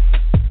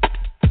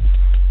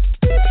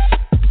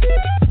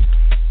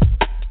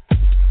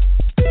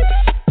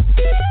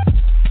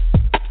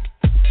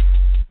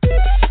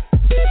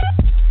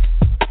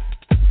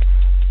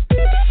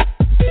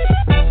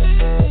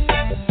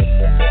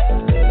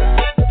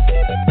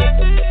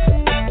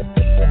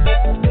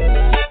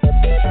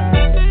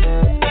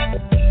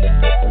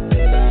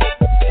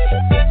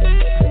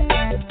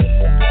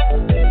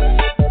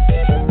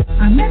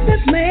 I met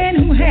this man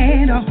who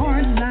had a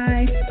hard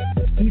life.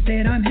 He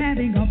said, I'm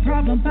having a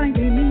problem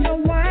finding me a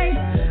wife.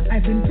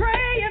 I've been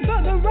praying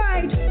for the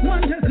right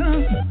one to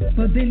come.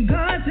 But then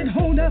God said,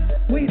 hold up,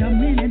 wait a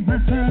minute, my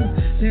son.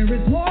 There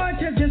is more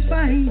to just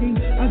finding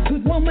a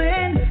good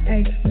woman.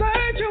 A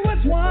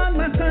virtuous one,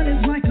 my son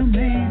is my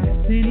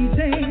command. Then he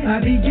said, I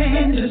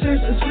began to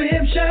search the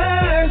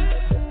scriptures.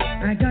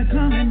 I got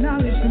common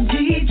knowledge from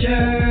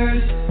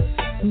teachers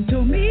who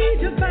told me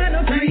to find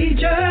a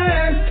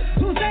preacher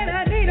who said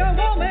I need a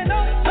woman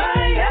on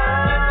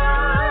fire.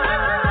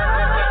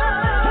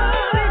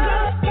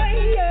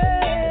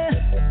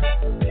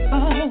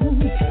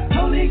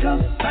 Holy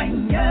Ghost fire.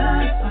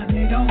 I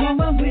need a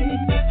woman with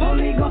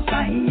Holy Ghost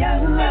fire.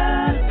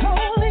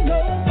 Holy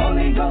Ghost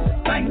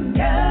fire.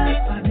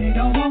 I need a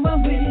woman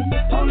with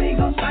Holy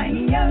Ghost fire.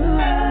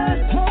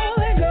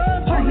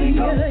 Holy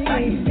Ghost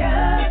fire.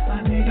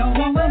 I need a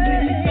woman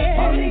with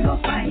Holy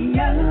Ghost fire.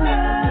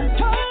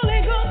 Holy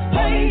Ghost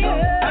fire.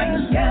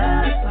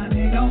 I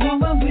need a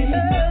woman with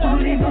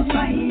Holy Ghost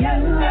fire.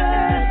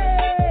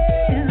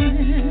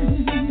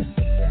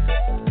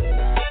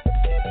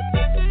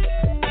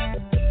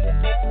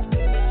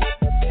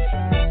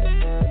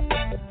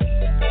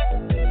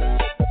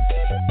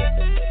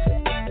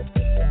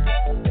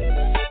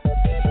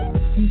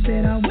 He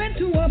said, I went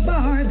to a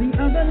bar the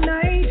other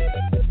night,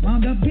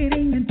 wound up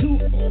getting into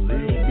a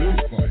real good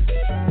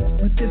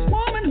fight with this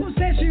woman who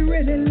said she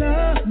really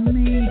loved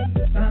me.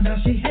 Found out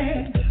she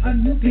had a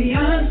new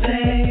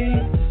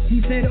fiance.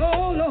 He said,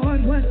 oh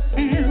Lord, what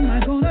am I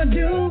gonna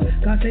do?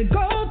 God said,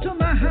 go to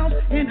my house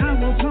and I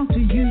will talk to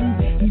you.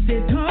 He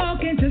said,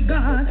 talking to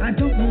God, I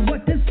don't know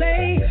what to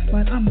say,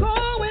 but I'm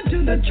going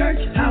to the church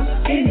house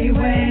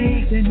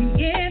anyway. Then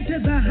he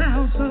entered the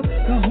house of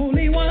the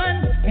Holy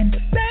One, and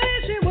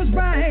there she was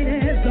bright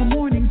as the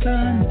morning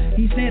sun.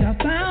 He said, I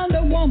found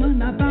a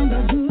woman, I found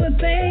a good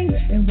thing,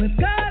 and with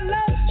God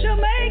love, she'll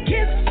make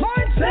his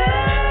heart sing.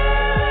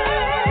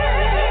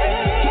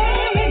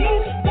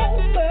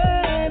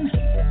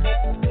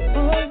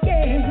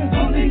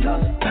 Holy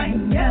Ghost fire.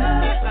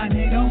 I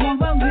need a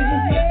woman with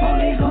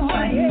Holy Ghost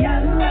fire.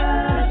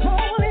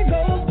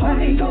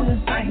 Holy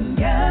Ghost fire.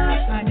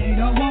 I need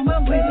a woman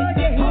with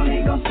Holy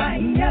Ghost fire.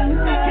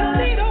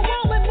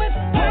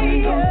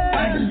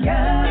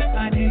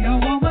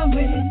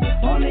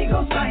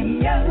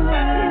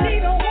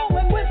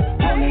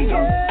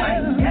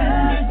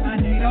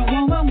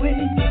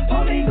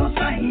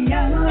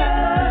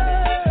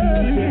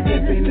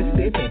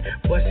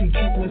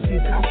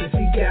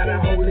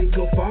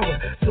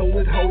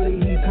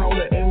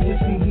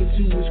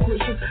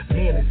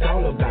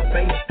 all about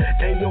face.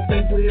 And your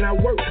face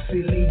without work,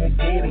 see, leave you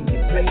dead in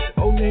your place.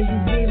 Oh, now you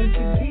get it,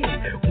 you get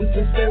it. With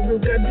some several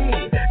God did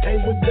it.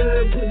 Ain't what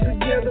God put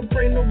together,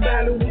 pray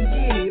nobody will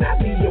get it. I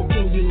be your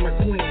king, you my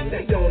queen.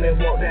 They gonna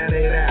walk down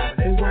that aisle.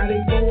 And while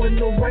they going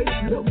no right,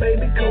 little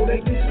baby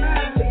Kodak can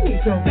smile. She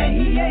need some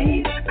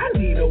babe. I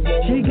need a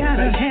woman. She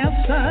gotta have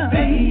some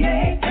babe.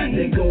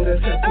 They go to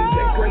something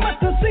that great.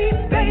 To see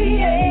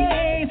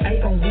babe.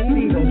 Hey, on we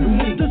need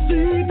to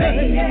see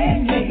babe.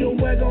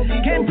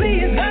 Can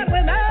please God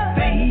without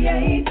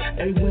babe.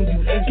 Hey, when you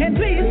ask can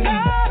please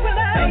God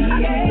without I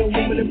need a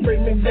woman to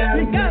bring me down.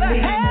 You gotta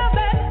have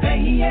that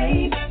babe.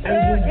 Hey,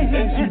 when you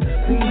ask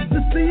to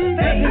see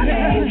babe. I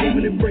need a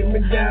woman to bring me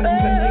down on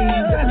my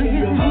knees. I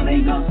need a Holy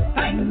Ghost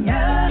fire.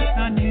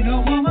 I need a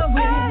woman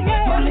with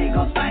Holy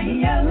Ghost fire.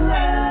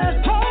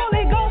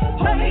 Holy Ghost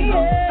fire.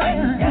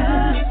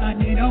 I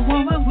need a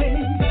woman with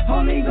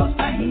Holy Ghost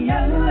fire.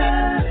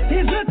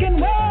 He's looking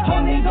well.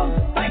 Holy Ghost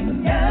fire.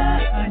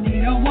 I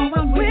need a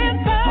woman with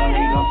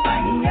Holy Ghost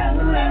fire.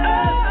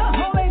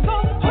 Holy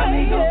Ghost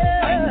fire.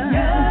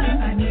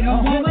 I need a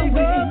woman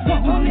with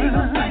Holy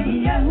Ghost fire.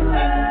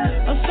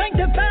 A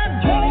sanctified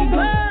Holy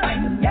Ghost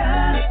fire.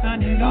 I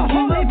need a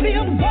holy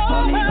filled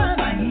woman.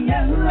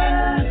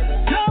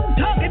 Come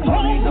talking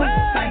Holy Ghost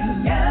fire.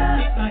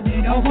 I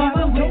need a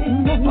woman with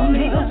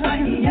Holy Ghost fire.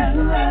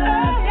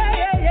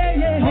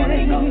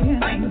 Holy Ghost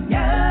fire.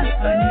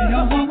 I need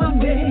a woman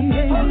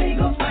with Holy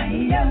Ghost fire.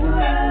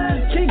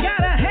 She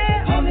gotta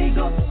have Holy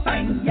Ghost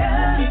fire.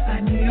 I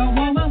need a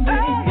woman with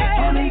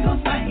Holy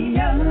Ghost fire.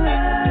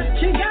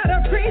 She gotta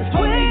preach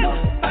Holy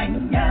Ghost fire.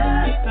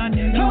 I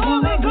need a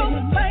woman with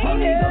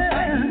Holy Ghost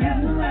fire.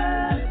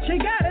 She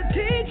gotta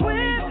teach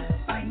with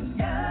fire.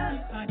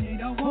 I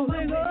need a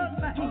woman with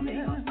Holy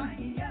Ghost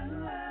fire.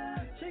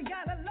 She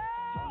gotta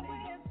love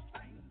with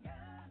fire.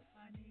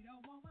 I need a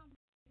woman.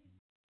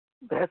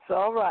 That's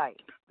all right.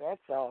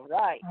 That's all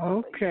right.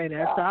 Okay,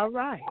 that's all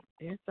right.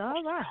 It's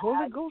all right.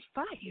 Holy Ghost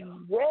fire. Yes.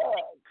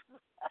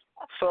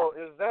 So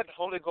is that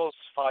Holy Ghost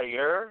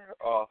fire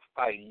or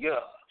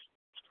fire?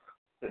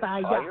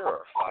 Fire. Fire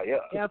or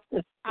fire?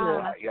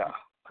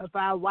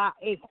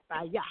 F-I-Y-A,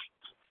 fire.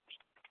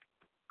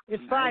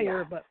 It's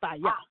fire, but fire.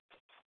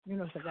 You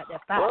know, so I got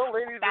that fire. Well,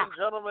 ladies and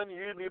gentlemen,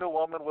 you need a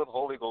woman with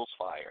Holy Ghost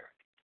fire.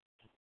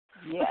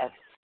 Yes.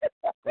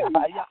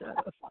 Really?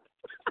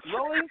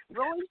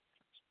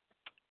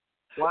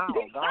 Wow,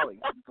 golly.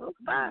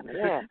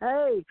 Yeah.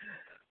 Hey,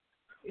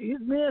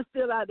 these men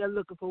still out there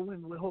looking for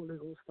women with Holy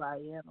Ghost fire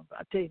in them.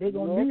 I tell you, they're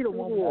going to need a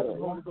woman with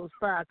Holy Ghost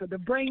fire to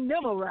bring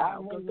them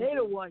around, because they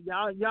the one.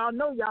 Y'all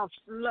know y'all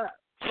slut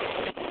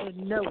and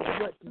know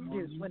what to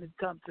do when it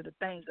comes to the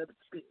things of the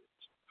Spirit.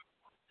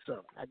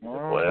 So, I just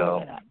well,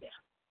 that out there.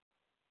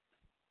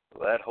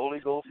 That Holy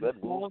Ghost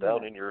that moves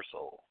down in your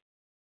soul.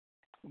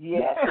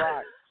 Yes,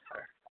 right.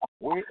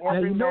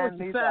 Every know man what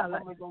you needs a sound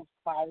Holy Ghost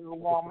fire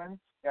woman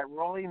that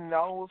really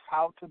knows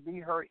how to be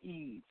her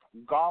Eve.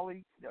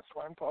 Golly, that's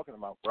what I'm talking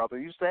about, brother.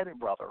 You said it,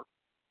 brother.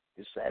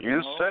 You said You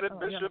it. said it,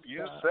 Bishop.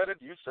 You said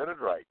it. You said it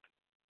right.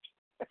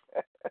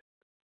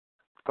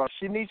 Because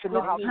she needs to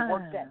know how to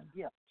work that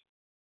gift.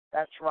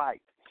 That's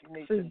right. She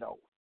needs to know.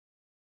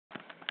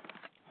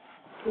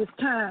 It's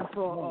time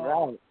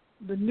for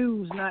the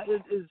news now.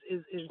 Is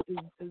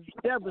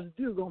Deborah's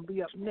due going to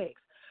be up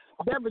next?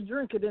 Deborah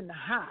drink it in the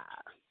hive.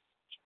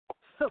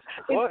 So,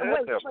 wait,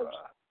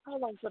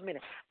 hold on for a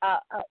minute.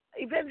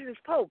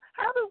 Evangelist Pope,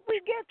 how did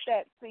we get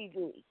that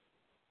CD?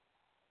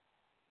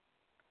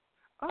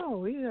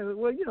 Oh, yeah.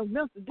 Well,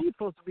 Mr. D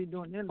supposed to be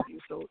doing the interview,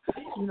 so,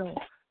 Yeah.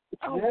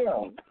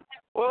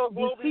 Well,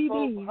 Globee,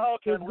 folks, how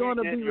can we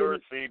get your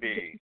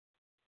CD?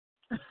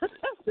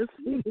 The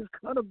CD is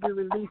going to be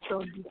released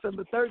on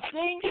December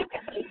 13th,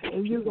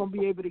 and you're going to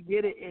be able to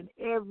get it in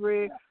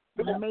every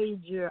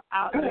major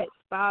outlet,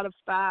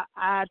 Spotify,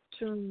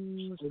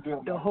 iTunes,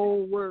 the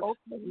whole works.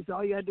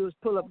 All you got to do is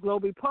pull up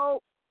Globee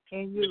Pope,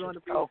 and you're going to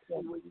be able to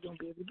see where you're going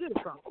to be able to get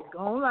it from. Go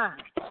online.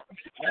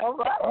 All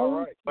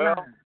right.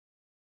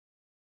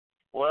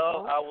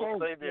 Well, I will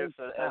say this,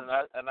 and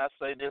I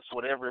say this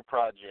with every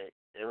project.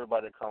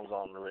 Everybody comes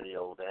on the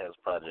radio that has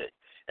a project,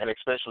 and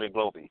especially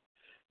Globee.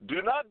 Do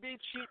not be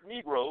cheap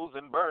Negroes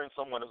and burn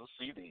someone else's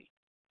CD.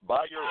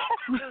 Buy your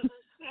own.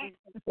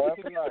 That's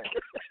right.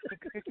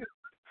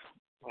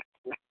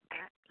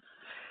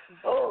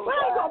 Well, I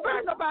ain't gonna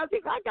burn nobody.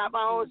 I got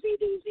my own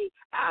CDC.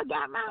 I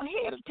got mine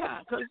ahead of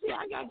time, because, see,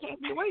 I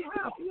can't be waiting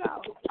around for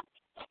y'all.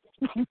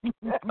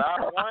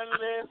 Not one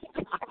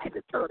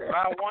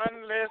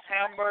less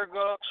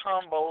hamburger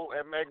combo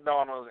at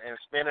McDonald's and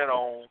spend it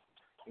on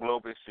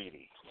Globee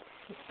CD.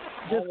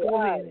 Just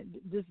go ahead.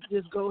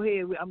 Just go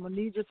ahead. I'm gonna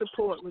need your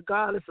support,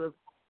 regardless of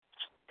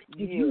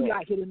if you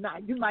like it or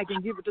not. You might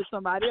can give it to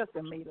somebody else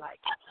that may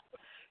like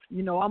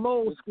it. I'm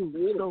old school,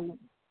 so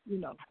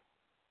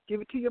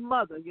give it to your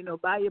mother.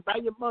 Buy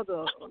your mother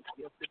a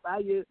gift. Buy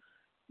your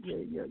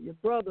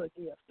brother a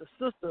gift, the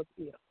sister a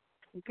gift.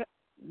 Okay.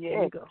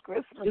 There you go.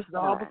 Christmas. This is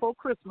all before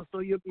Christmas, so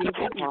you'll be able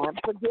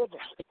to forgive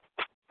it.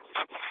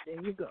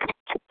 There you go.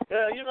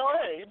 Yeah,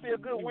 hey, you'd be a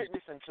good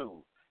witnessing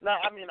tool. Now,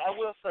 I mean, I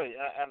will say,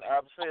 and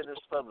I've said this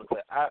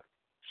publicly,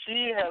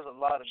 she has a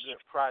lot of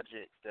good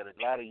projects that a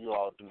lot of you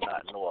all do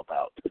not know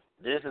about.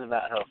 This is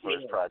not her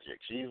first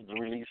project. She's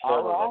released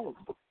several of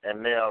them,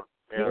 and they're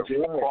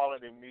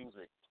quality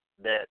music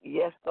that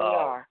yes, they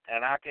are.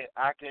 And I can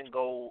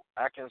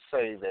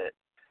say that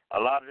a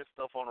lot of this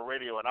stuff on the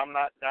radio, and I'm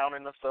not down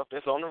in the stuff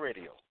that's on the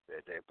radio.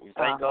 We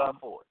thank God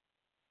for it,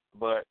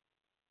 but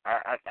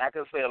I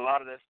can say a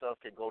lot of that stuff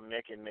can go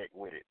neck and neck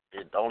with it.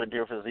 The only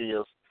difference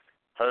is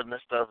her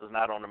stuff is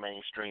not on the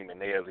mainstream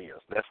and theirs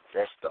is.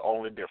 That's the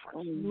only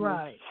difference.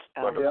 Right.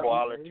 But the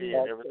quality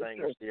and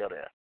everything is still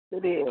there.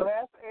 It is.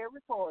 Class A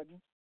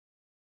recording.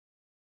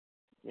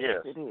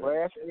 Yes. It is.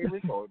 Class A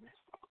recording.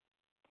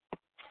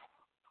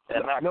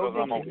 And not because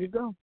I'm There you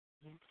go.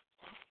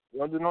 You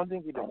don't do no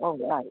dinky dong. All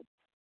right.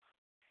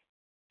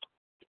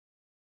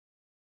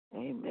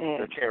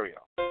 Amen. the carry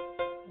on.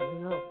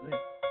 Yeah,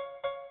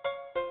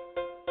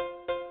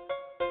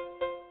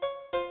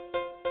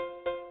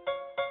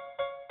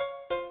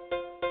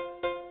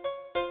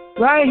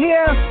 right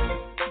here,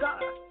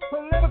 got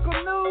political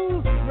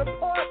news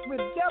report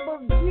with Double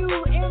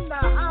View in the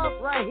house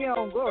right here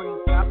on Gloria.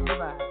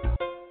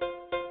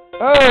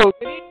 Oh,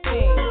 good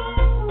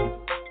evening.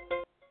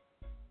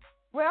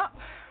 Well,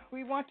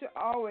 we want to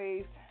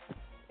always,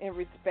 in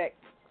respect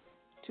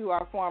to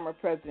our former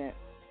president,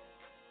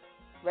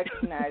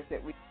 recognize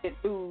that we did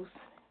lose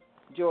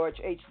George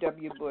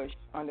H.W. Bush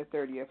on the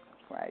 30th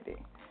Friday.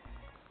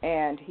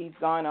 And he's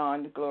gone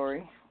on to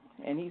glory.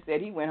 And he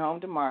said he went home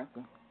to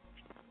Martha.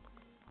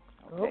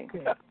 Okay.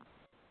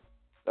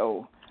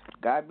 So,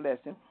 God bless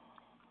him.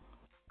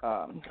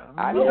 I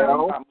don't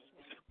know about,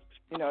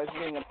 as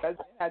being a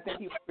president. I think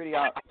he was pretty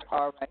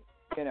all right,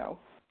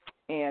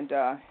 And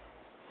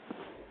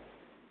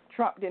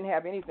Trump didn't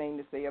have anything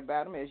to say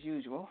about him, as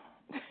usual.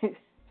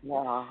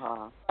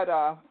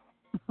 But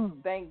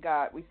thank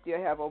God we still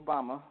have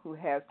Obama, who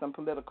has some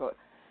political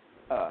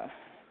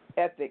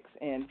ethics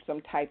and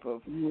some type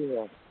of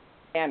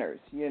manners,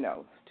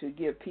 to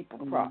give people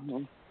props.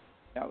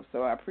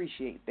 So I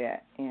appreciate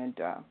that. And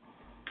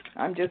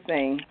I'm just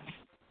saying,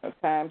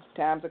 times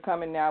are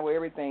coming now where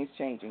everything's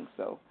changing.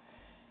 So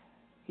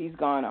he's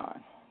gone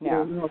on.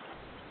 Now, I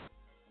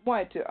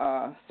wanted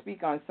to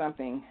speak on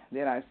something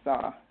that I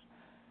saw.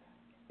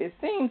 It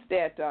seems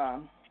that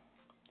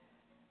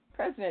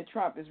President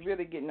Trump is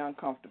really getting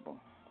uncomfortable.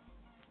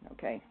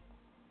 Okay.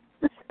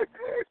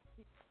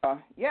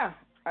 Yeah,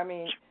 I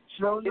mean,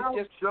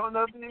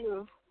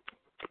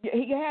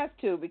 he has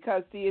to,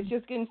 because see, it's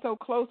just getting so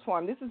close for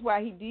him. This is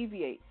why he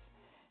deviates.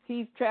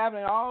 He's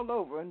traveling all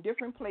over in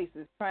different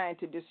places, trying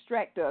to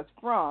distract us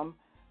from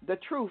the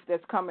truth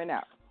that's coming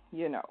out.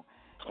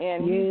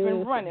 And he's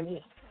been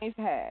running. He's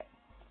had,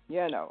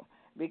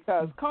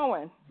 because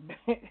Cohen,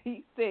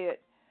 he said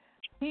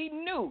he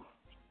knew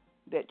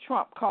that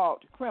Trump called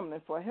the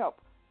Kremlin for help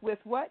with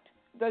what?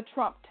 The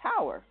Trump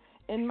Tower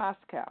in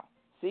Moscow.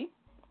 See?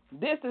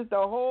 This is the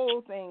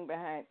whole thing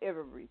behind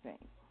everything.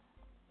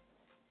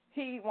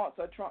 He wants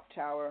a Trump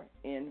Tower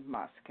in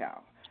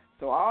Moscow.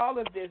 So all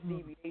of this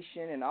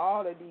deviation and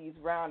all of these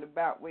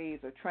roundabout ways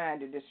of trying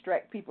to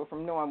distract people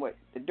from knowing what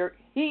the dirt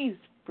he's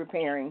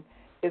preparing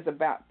is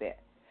about that.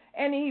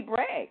 And he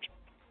brags.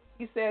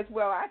 He says,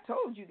 well, I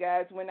told you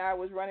guys when I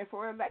was running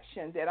for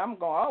election that I'm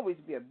going to always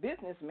be a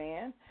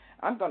businessman.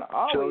 I'm going to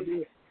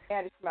always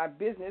manage my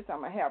business. I'm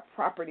going to have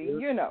property,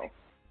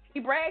 He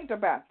bragged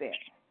about that,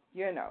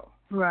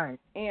 Right.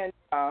 And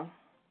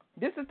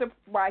this is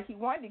why he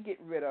wanted to get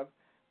rid of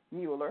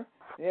Mueller,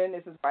 and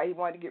this is why he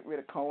wanted to get rid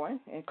of Cohen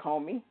and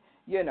Comey,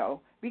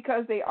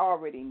 because they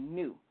already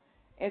knew.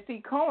 And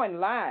see,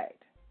 Cohen lied.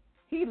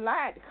 He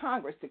lied to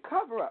Congress to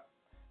cover up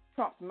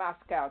Trump's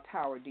Moscow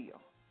Tower deal,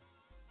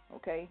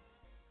 okay?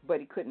 But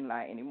he couldn't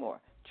lie anymore.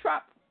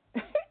 Trump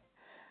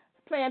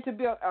planned to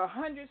build a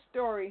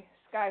 100-story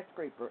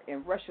skyscraper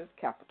in Russia's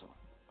capital.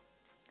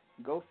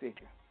 Go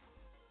figure.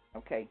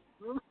 Okay.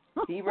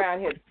 He around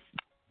here.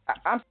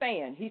 I'm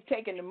saying he's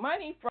taking the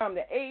money from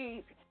the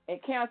AIDS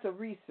and cancer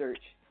research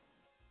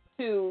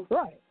to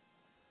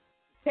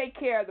take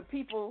care of the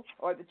people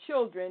or the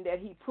children that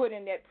he put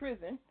in that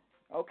prison.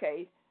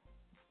 Okay.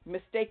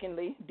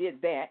 Mistakenly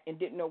did that and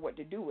didn't know what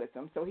to do with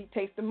them. So he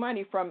takes the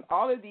money from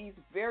all of these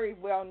very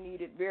well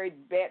needed, very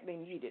badly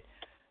needed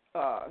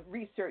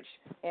research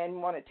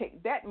and want to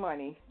take that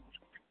money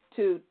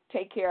to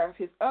take care of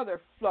his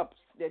other flumps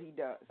that he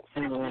does.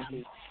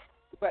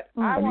 But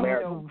I want to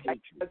know why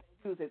he doesn't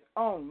use his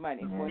own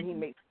money when he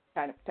makes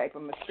type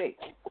of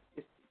mistakes.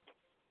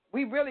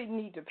 We really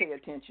need to pay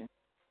attention.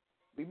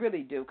 We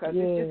really do, because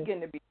it's just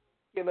getting to be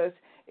ridiculous.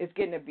 It's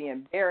getting to be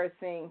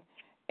embarrassing,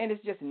 and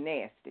it's just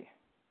nasty.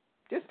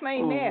 Just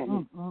plain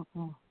nasty.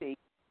 See?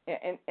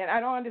 And I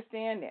don't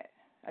understand that.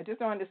 I just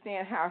don't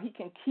understand how he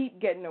can keep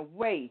getting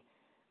away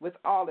with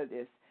all of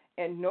this,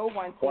 and no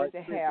one seems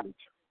to have,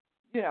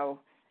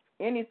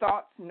 any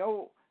thoughts,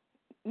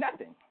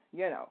 nothing.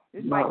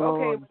 It's like, okay,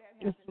 well, that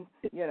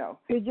happened,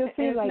 It just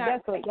seems like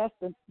that's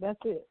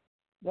it.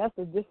 That's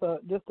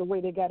just the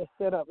way they got it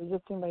set up. It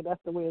just seems like that's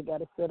the way they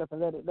got it set up,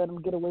 and let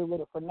them get away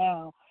with it for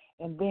now,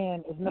 and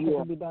then it's nothing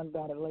to be done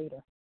about it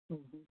later.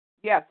 Mm-hmm.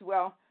 Yes,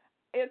 well,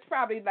 it's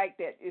probably like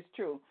that. It's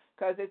true,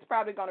 because it's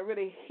probably going to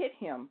really hit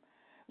him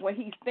when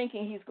he's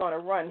thinking he's going to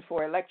run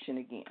for election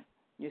again,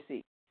 you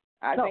see.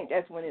 I think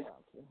that's when it's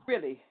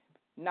really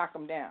knock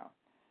him down.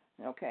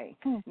 Okay.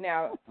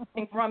 Now,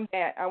 from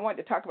that, I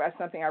wanted to talk about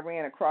something I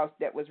ran across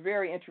that was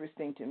very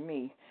interesting to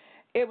me.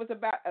 It was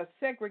about a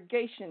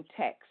segregation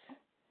tax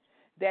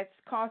that's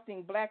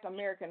costing Black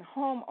American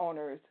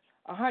homeowners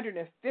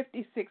 $156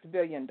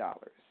 billion.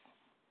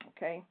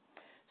 Okay?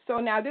 So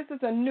now this is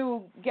a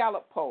new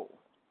Gallup poll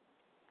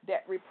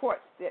that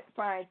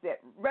finds that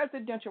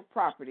residential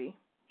property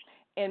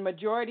in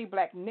majority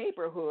Black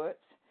neighborhoods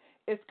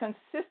is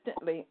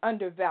consistently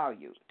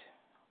undervalued.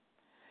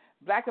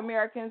 Black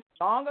Americans,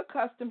 long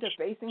accustomed to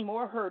facing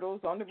more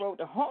hurdles on the road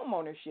to home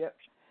ownership,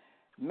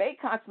 may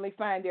constantly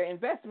find their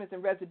investments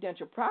in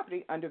residential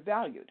property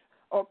undervalued,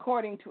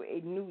 according to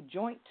a new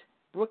joint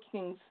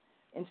Brookings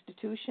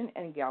Institution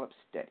and Gallup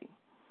study.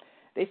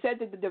 They said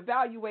that the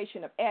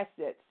devaluation of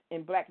assets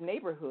in Black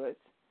neighborhoods,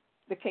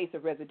 the case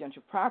of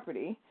residential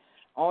property,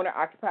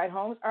 owner-occupied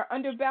homes, are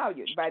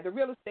undervalued by the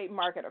real estate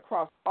market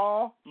across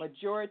all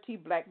majority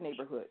Black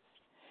neighborhoods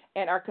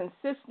and are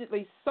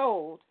consistently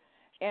sold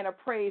and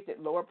appraised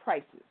at lower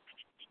prices,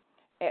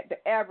 at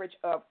the average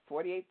of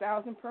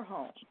 $48,000 per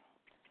home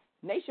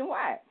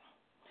nationwide.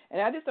 And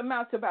now this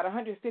amounts to about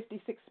 $156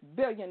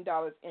 billion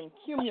in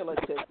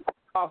cumulative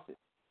losses,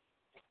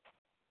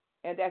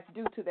 and that's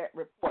due to that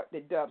report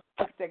that dubs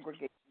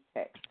segregation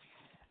tax.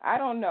 I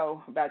don't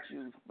know about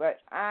you, but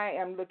I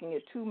am looking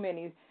at too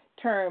many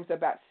terms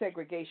about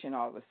segregation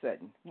all of a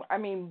sudden. I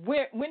mean,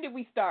 when did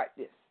we start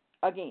this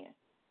again?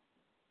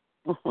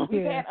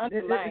 We've had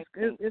underlying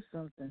things, it's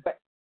something. But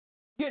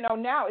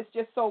now it's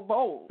just so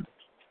bold.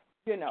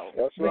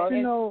 That's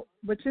right.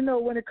 But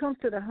when it comes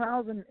to the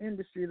housing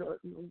industry,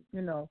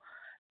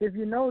 if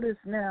you notice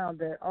now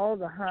that all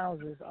the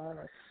houses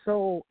are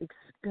so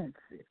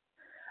expensive,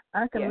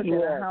 I can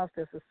look at a house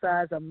that's the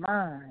size of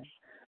mine,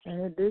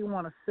 and they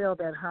want to sell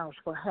that house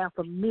for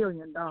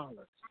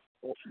 $500,000.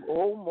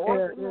 Oh,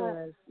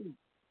 more.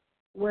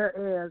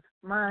 Whereas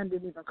mine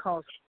didn't even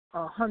cost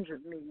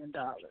 $100 million.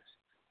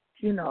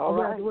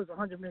 Right. It was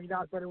 $100 million,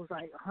 but it was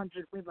like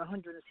maybe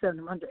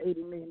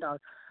 $180 million.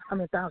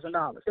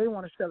 $1,000. They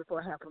want to sell it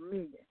for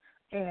 $500,000,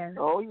 and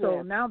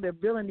so now they're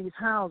building these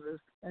houses,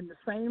 and the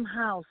same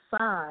house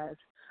size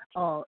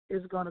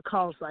is going to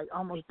cost like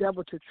almost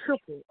double to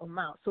triple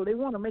amount. So they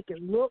want to make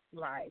it look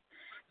like,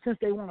 since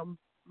they want to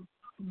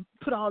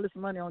put all this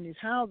money on these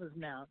houses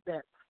now,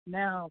 that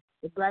now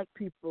the Black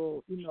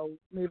people,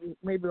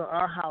 maybe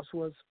our house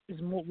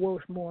is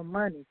worth more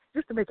money,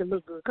 just to make it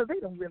look good, because they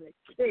don't really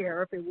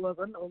care if it was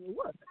or no, it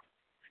wasn't.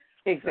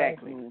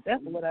 Exactly. So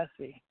that's what I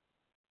see.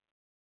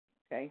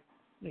 Okay.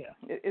 Yeah.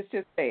 It's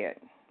just sad,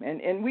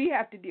 and we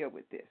have to deal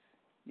with this.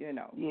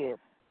 Yeah. We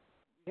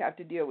have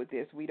to deal with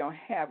this. We don't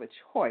have a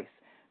choice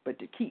but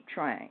to keep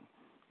trying.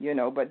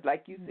 But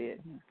like you said,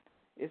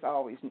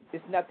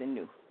 it's nothing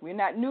new. We're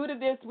not new to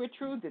this. We're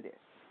true to this.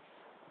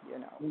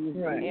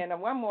 Right.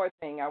 And one more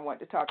thing I want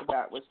to talk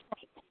about was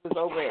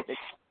over at the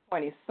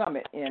 20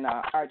 summit in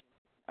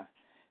Argentina.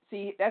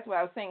 See, that's what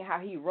I was saying, how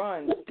he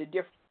runs to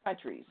different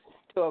countries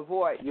to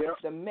avoid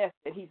the mess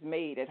that he's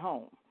made at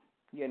home.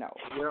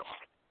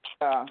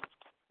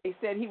 They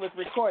said he was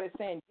recorded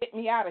saying, "Get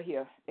me out of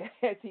here,"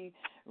 as he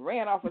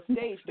ran off a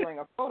stage during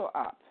a photo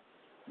op.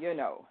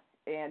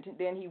 And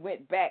then he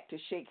went back to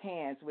shake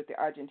hands with the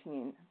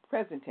Argentine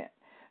president.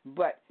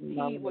 But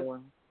he was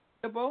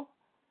comfortable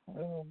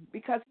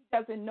because he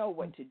doesn't know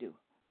what to do,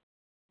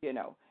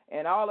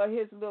 and all of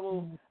his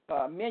little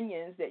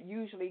minions that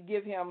usually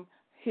give him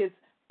his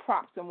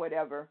props and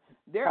whatever,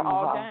 they're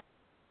all down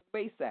the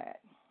wayside.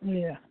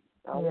 Yeah.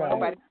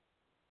 Nobody,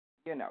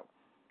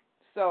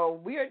 So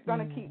we're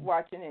going to keep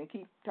watching and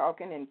keep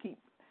talking and keep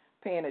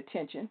paying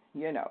attention,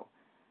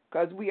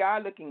 because we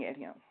are looking at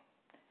him.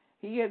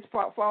 He has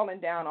fallen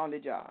down on the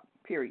job,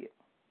 period.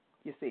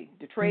 You see,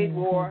 the trade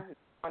war is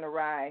on the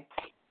rise,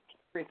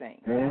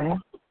 everything.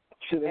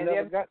 Should have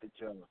never got the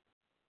job.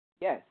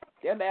 Yes,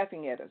 they're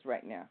laughing at us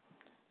right now.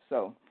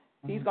 So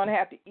he's going to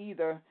have to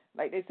either,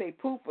 like they say,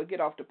 poop or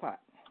get off the pot.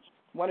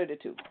 One of the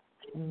two.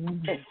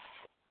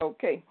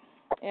 Okay.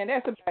 And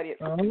that's about it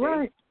for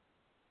today.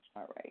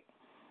 All right.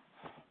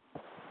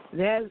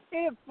 That's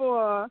it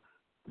for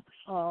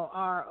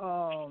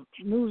our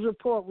news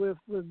report with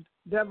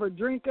Deborah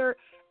Drinker.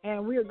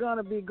 And we are going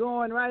to be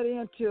going right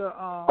into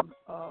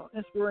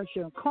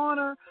Inspiration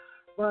Corner.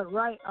 But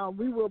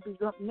we will be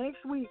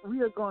next week.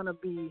 We are going to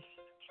be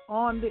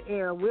on the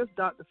air with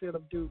Dr.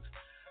 Philip Dukes,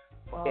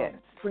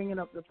 bringing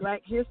up the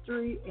Black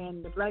history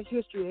and the Black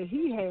history that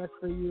he has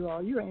for you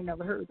all. You ain't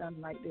never heard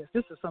nothing like this.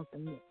 This is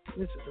something new.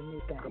 This is a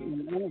new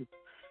thing.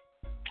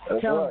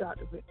 Tell him,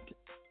 Dr.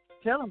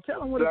 Tell him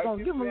what it's going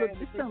to give him a little.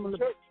 Just tell him a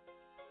little.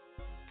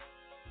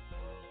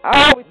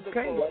 I always look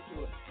forward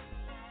to it.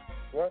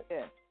 Right.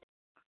 Yeah.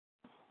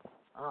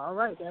 All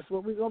right, that's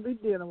what we're going to be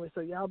dealing with.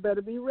 So y'all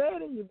better be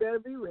ready. You better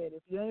be ready.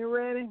 If you ain't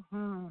ready,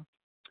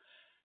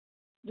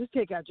 Just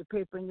take out your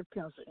paper and your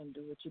pencil and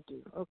do what you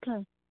do,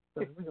 okay?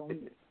 So we're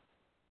going to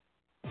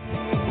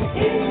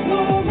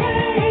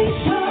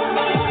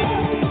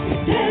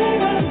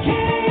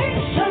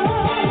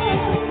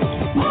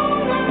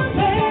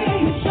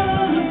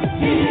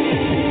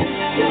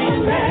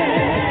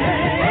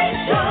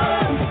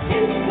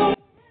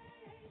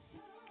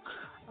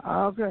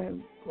Okay,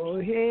 go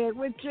ahead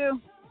with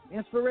you.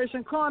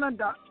 Inspiration Corner,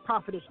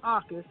 Prophetess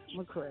Arcus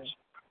McCray.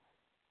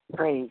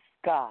 Praise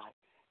God.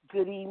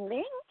 Good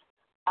evening.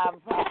 I'm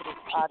Prophetess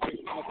Arcus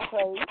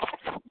McCray,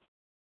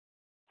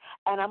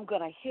 and I'm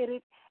going to hit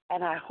it,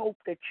 and I hope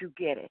that you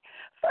get it.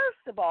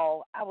 First of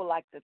all, I would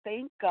like to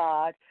thank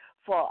God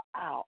for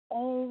our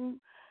own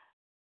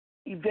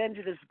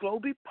Evangelist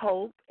Globee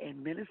Pope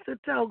and Minister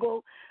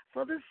Togo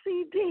for the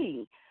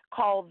CD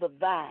called The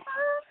Vine.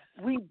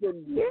 We've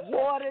been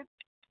watered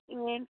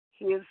in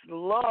his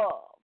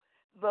love,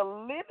 the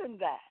living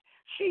vine.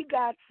 She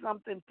got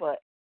something for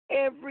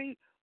every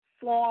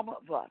form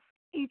of us,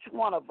 each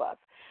one of us.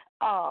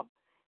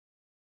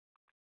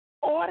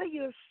 Order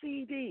your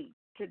CD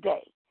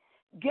today.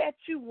 Get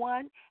you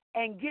one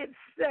and get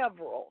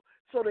several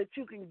so that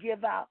you can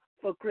give out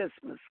for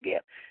Christmas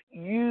gift.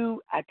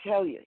 I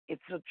tell you,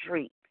 it's a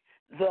treat.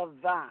 The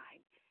Vine.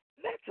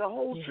 That's a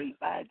whole treat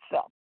by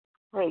itself.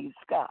 Praise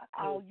God.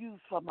 I'll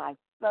use for my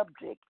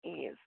subject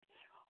is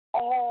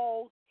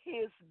all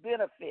his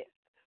benefits.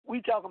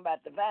 We talking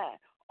about the vine.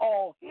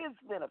 All his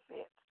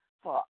benefits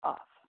for us.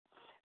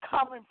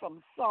 Coming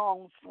from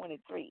Psalms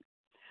 23.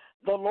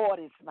 The Lord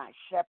is my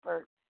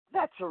shepherd.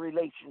 That's a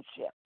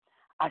relationship.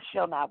 I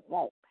shall not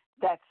want.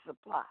 That's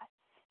supply.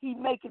 He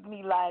maketh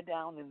me lie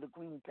down in the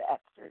green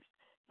pastures.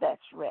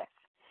 That's rest.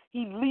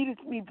 He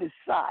leadeth me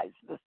beside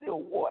the still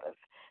waters.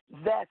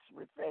 That's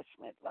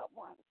refreshment, loved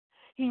ones.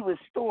 He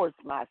restores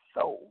my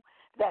soul.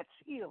 That's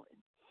healing.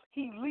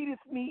 He leadeth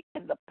me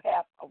in the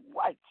path of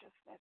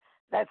righteousness.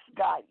 That's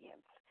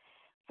guidance.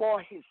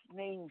 For his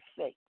name's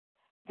sake.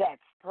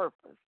 That's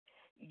purpose.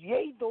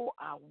 Yea, though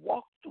I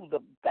walk through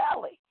the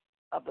valley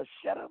of the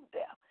shadow of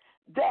death.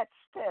 That's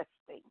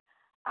testing.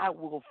 I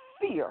will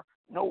fear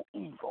no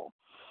evil.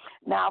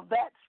 Now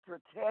that's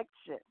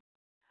protection.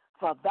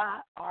 For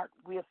thou art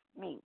with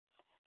me.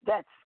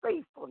 That's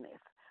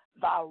faithfulness.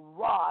 Thy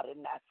rod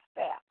and thy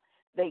staff,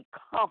 they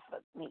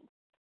comfort me.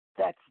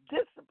 That's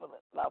discipline,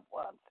 loved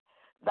ones.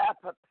 Thou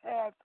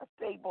preparest a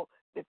table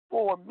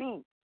before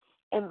me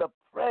in the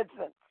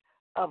presence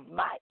of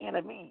my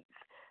enemies.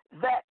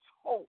 That's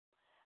hope.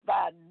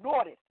 Thou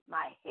anointest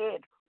my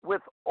head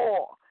with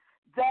oil.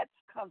 That's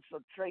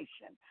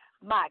concentration.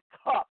 My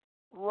cup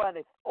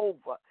runneth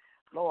over.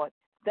 Lord,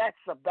 that's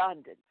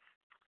abundance.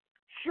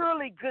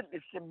 Surely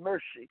goodness and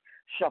mercy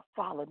shall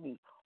follow me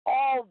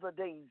all the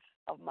days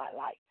of my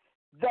life.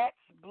 That's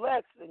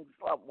blessings,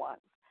 loved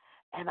ones.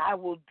 And I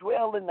will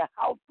dwell in the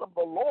house of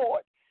the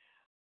Lord.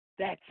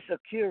 That's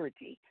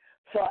security.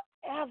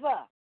 Forever,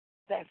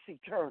 that's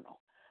eternal.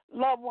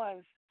 Loved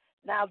ones,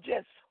 now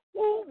just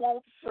who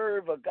won't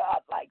serve a God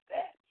like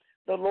that?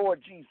 The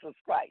Lord Jesus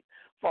Christ.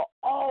 For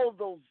all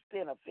those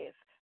benefits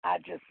I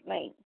just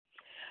named.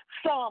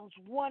 Psalms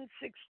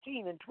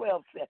 116 and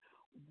 12 said,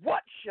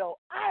 what shall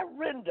I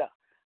render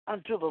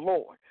unto the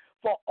Lord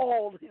for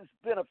all his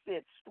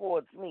benefits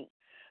towards me?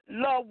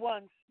 Loved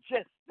ones,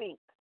 just think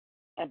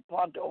and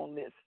ponder on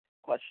this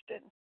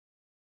question.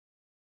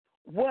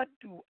 What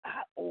do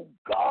I owe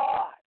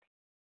God,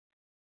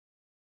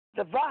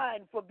 the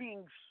vine, for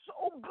being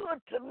so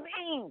good to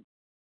me?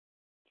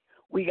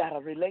 We got a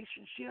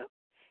relationship.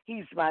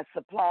 He's my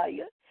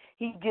supplier.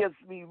 He gives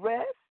me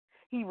rest.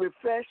 He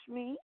refreshes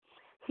me.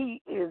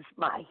 He is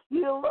my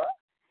healer.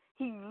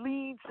 He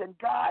leads and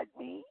guides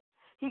me.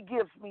 He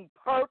gives me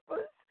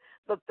purpose,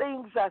 the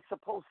things I'm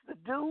supposed to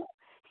do.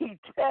 He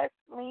tests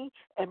me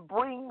and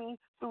brings me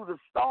through the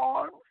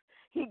storms.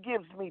 He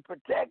gives me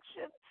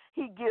protection.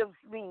 He gives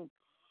me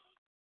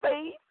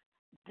faith,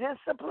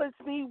 disciplines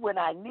me when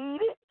I need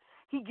it.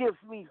 He gives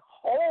me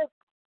hope,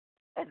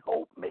 and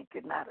hope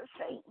maketh not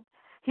ashamed.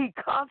 He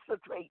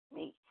concentrates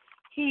me.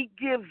 He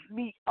gives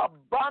me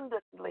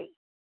abundantly,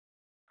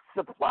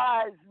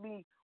 supplies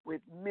me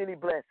with many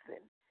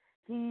blessings.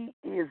 He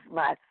is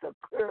my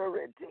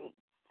security.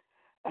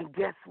 And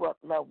guess what,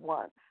 loved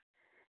ones?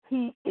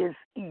 He is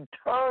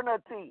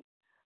eternity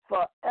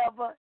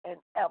forever and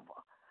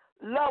ever.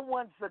 Loved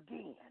ones,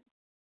 again,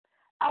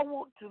 I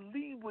want to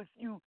leave with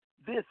you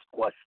this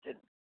question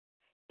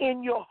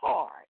in your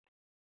heart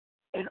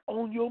and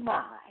on your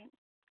mind.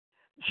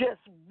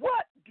 Just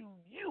what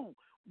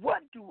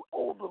do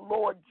owe the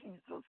Lord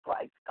Jesus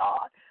Christ,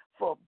 God,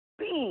 for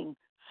being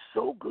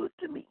so good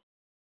to me?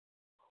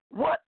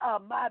 What are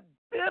my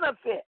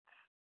benefits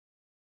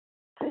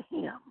to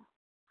him?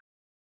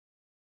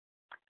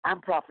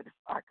 I'm Prophetess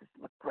Arcus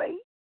McCray.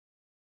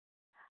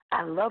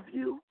 I love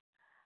you.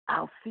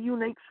 I'll see you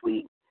next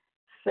week.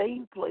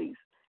 Same place,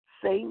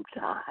 same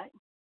time.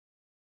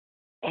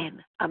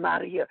 And I'm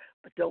out of here.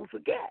 But don't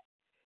forget,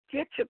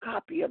 get your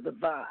copy of The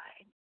Vine.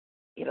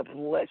 It'll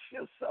bless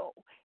your soul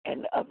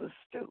and others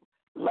too.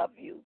 Love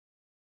you.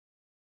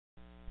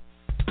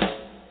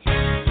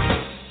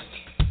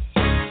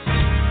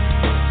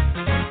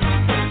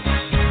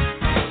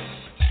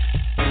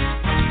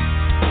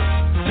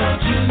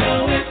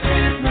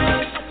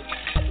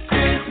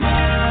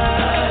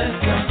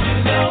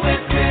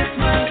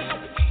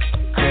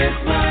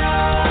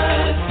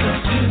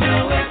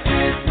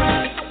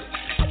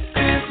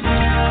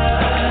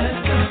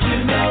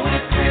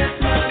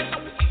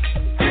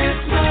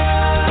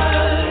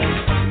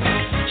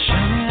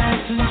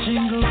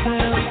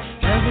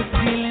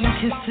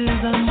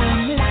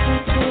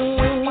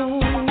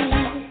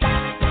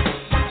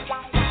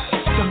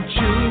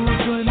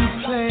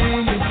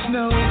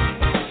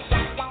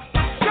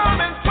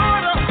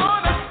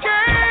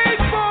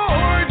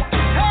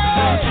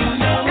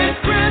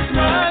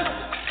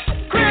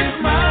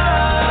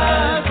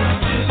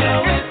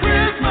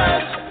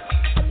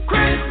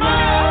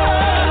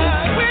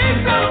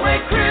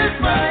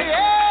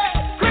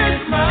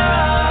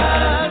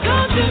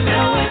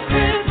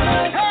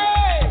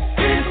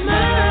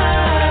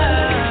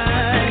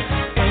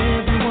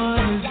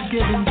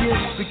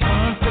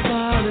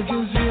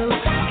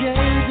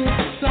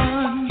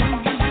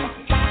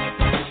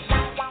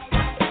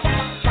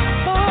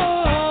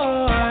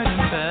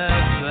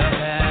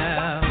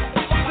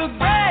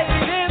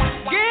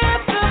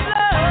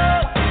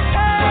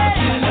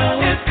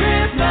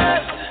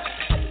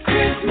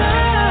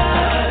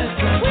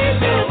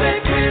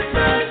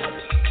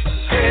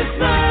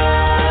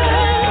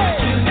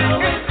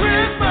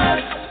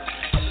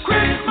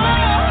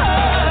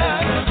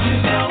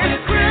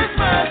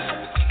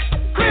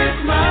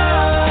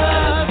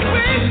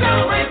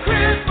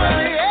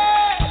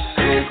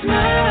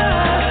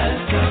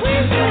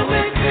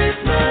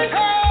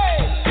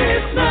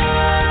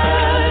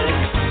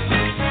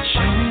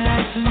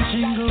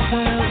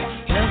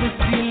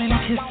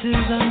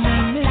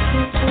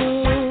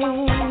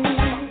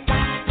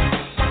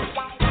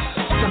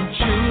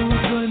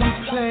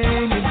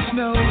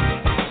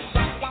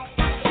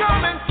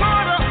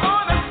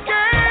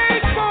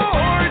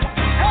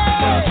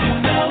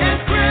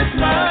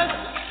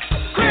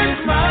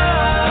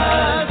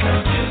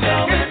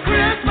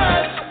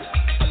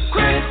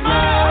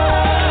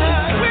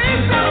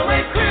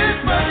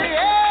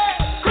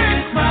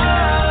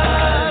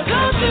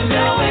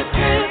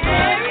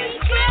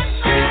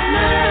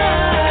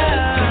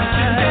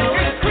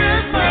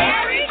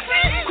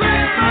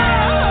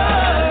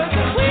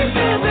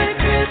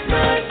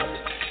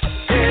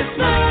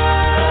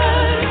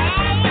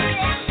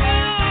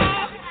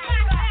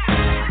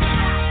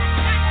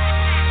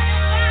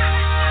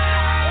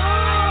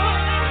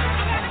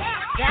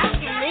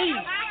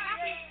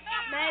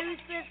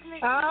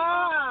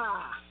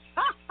 Ah.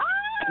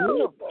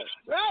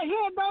 Right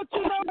here, don't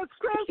you know it's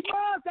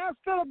Christmas? That's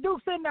Philip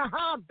Dukes in the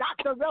house.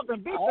 Dr.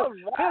 Reverend Bishop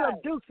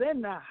Philip Dukes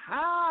in the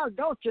house.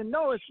 Don't you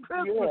know it's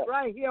Christmas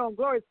right here on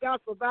Gloria's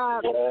Gospel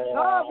Bible?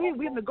 Oh, we're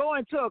going to go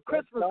into a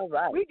Christmas.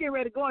 We getting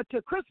ready to go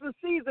into Christmas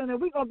season,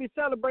 and we're going to be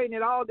celebrating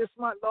it all this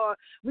month, Lord.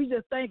 We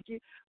just thank you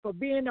for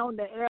being on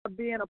the air,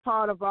 being a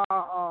part of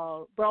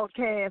our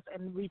broadcast,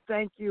 and we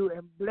thank you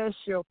and bless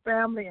your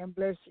family and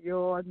bless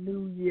your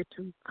new year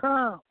to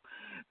come.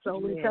 So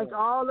we thank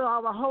all of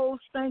our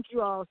hosts. Thank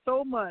you all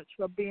so much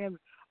for being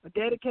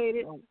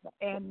dedicated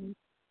and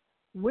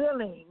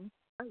willing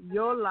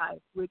your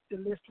life with the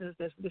listeners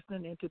that's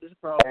listening into this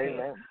broadcast.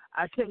 Amen.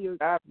 I tell you,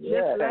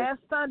 just last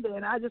Sunday,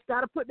 and I just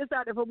got to put this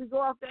out there before we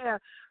go off the air.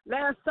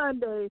 Last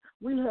Sunday,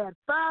 we had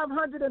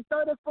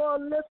 534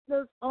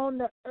 listeners on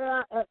the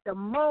air at the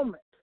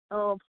moment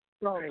of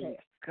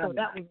broadcast. So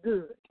that was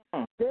good.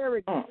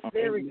 Very good.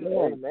 Very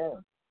good.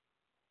 Amen.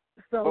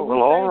 So thank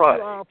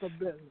you all for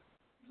business.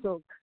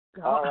 So,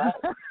 all right.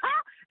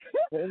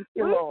 We'll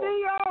see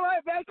you all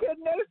right back here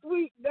next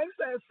week. Next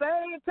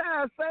same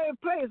time, same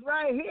place,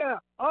 right here.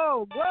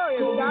 Oh,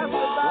 Glorious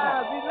Gospel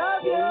Vibes. We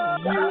love you.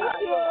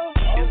 Love you.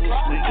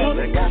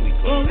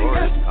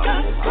 Glorious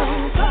Gospel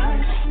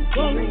Vibes.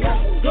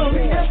 Glorious Gospel Vibes.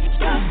 Glorious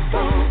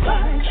Gospel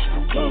Vibes.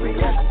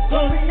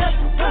 Glorious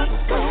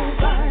Gospel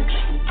Vibes.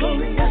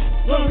 Glorious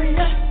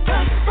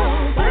Gospel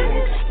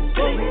Vibes.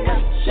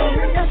 Glorious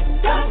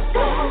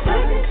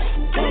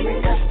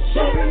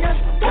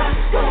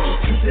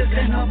Truth is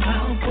in our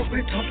mouth, what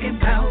we're talking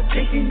about.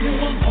 Taking you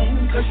on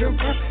home, cause you're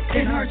up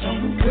in our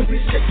zone. We'll be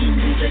sitting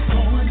music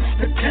on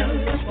the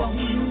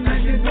telephone. Now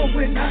you know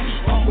we're not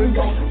wrong. We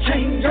won't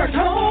change our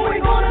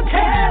tone.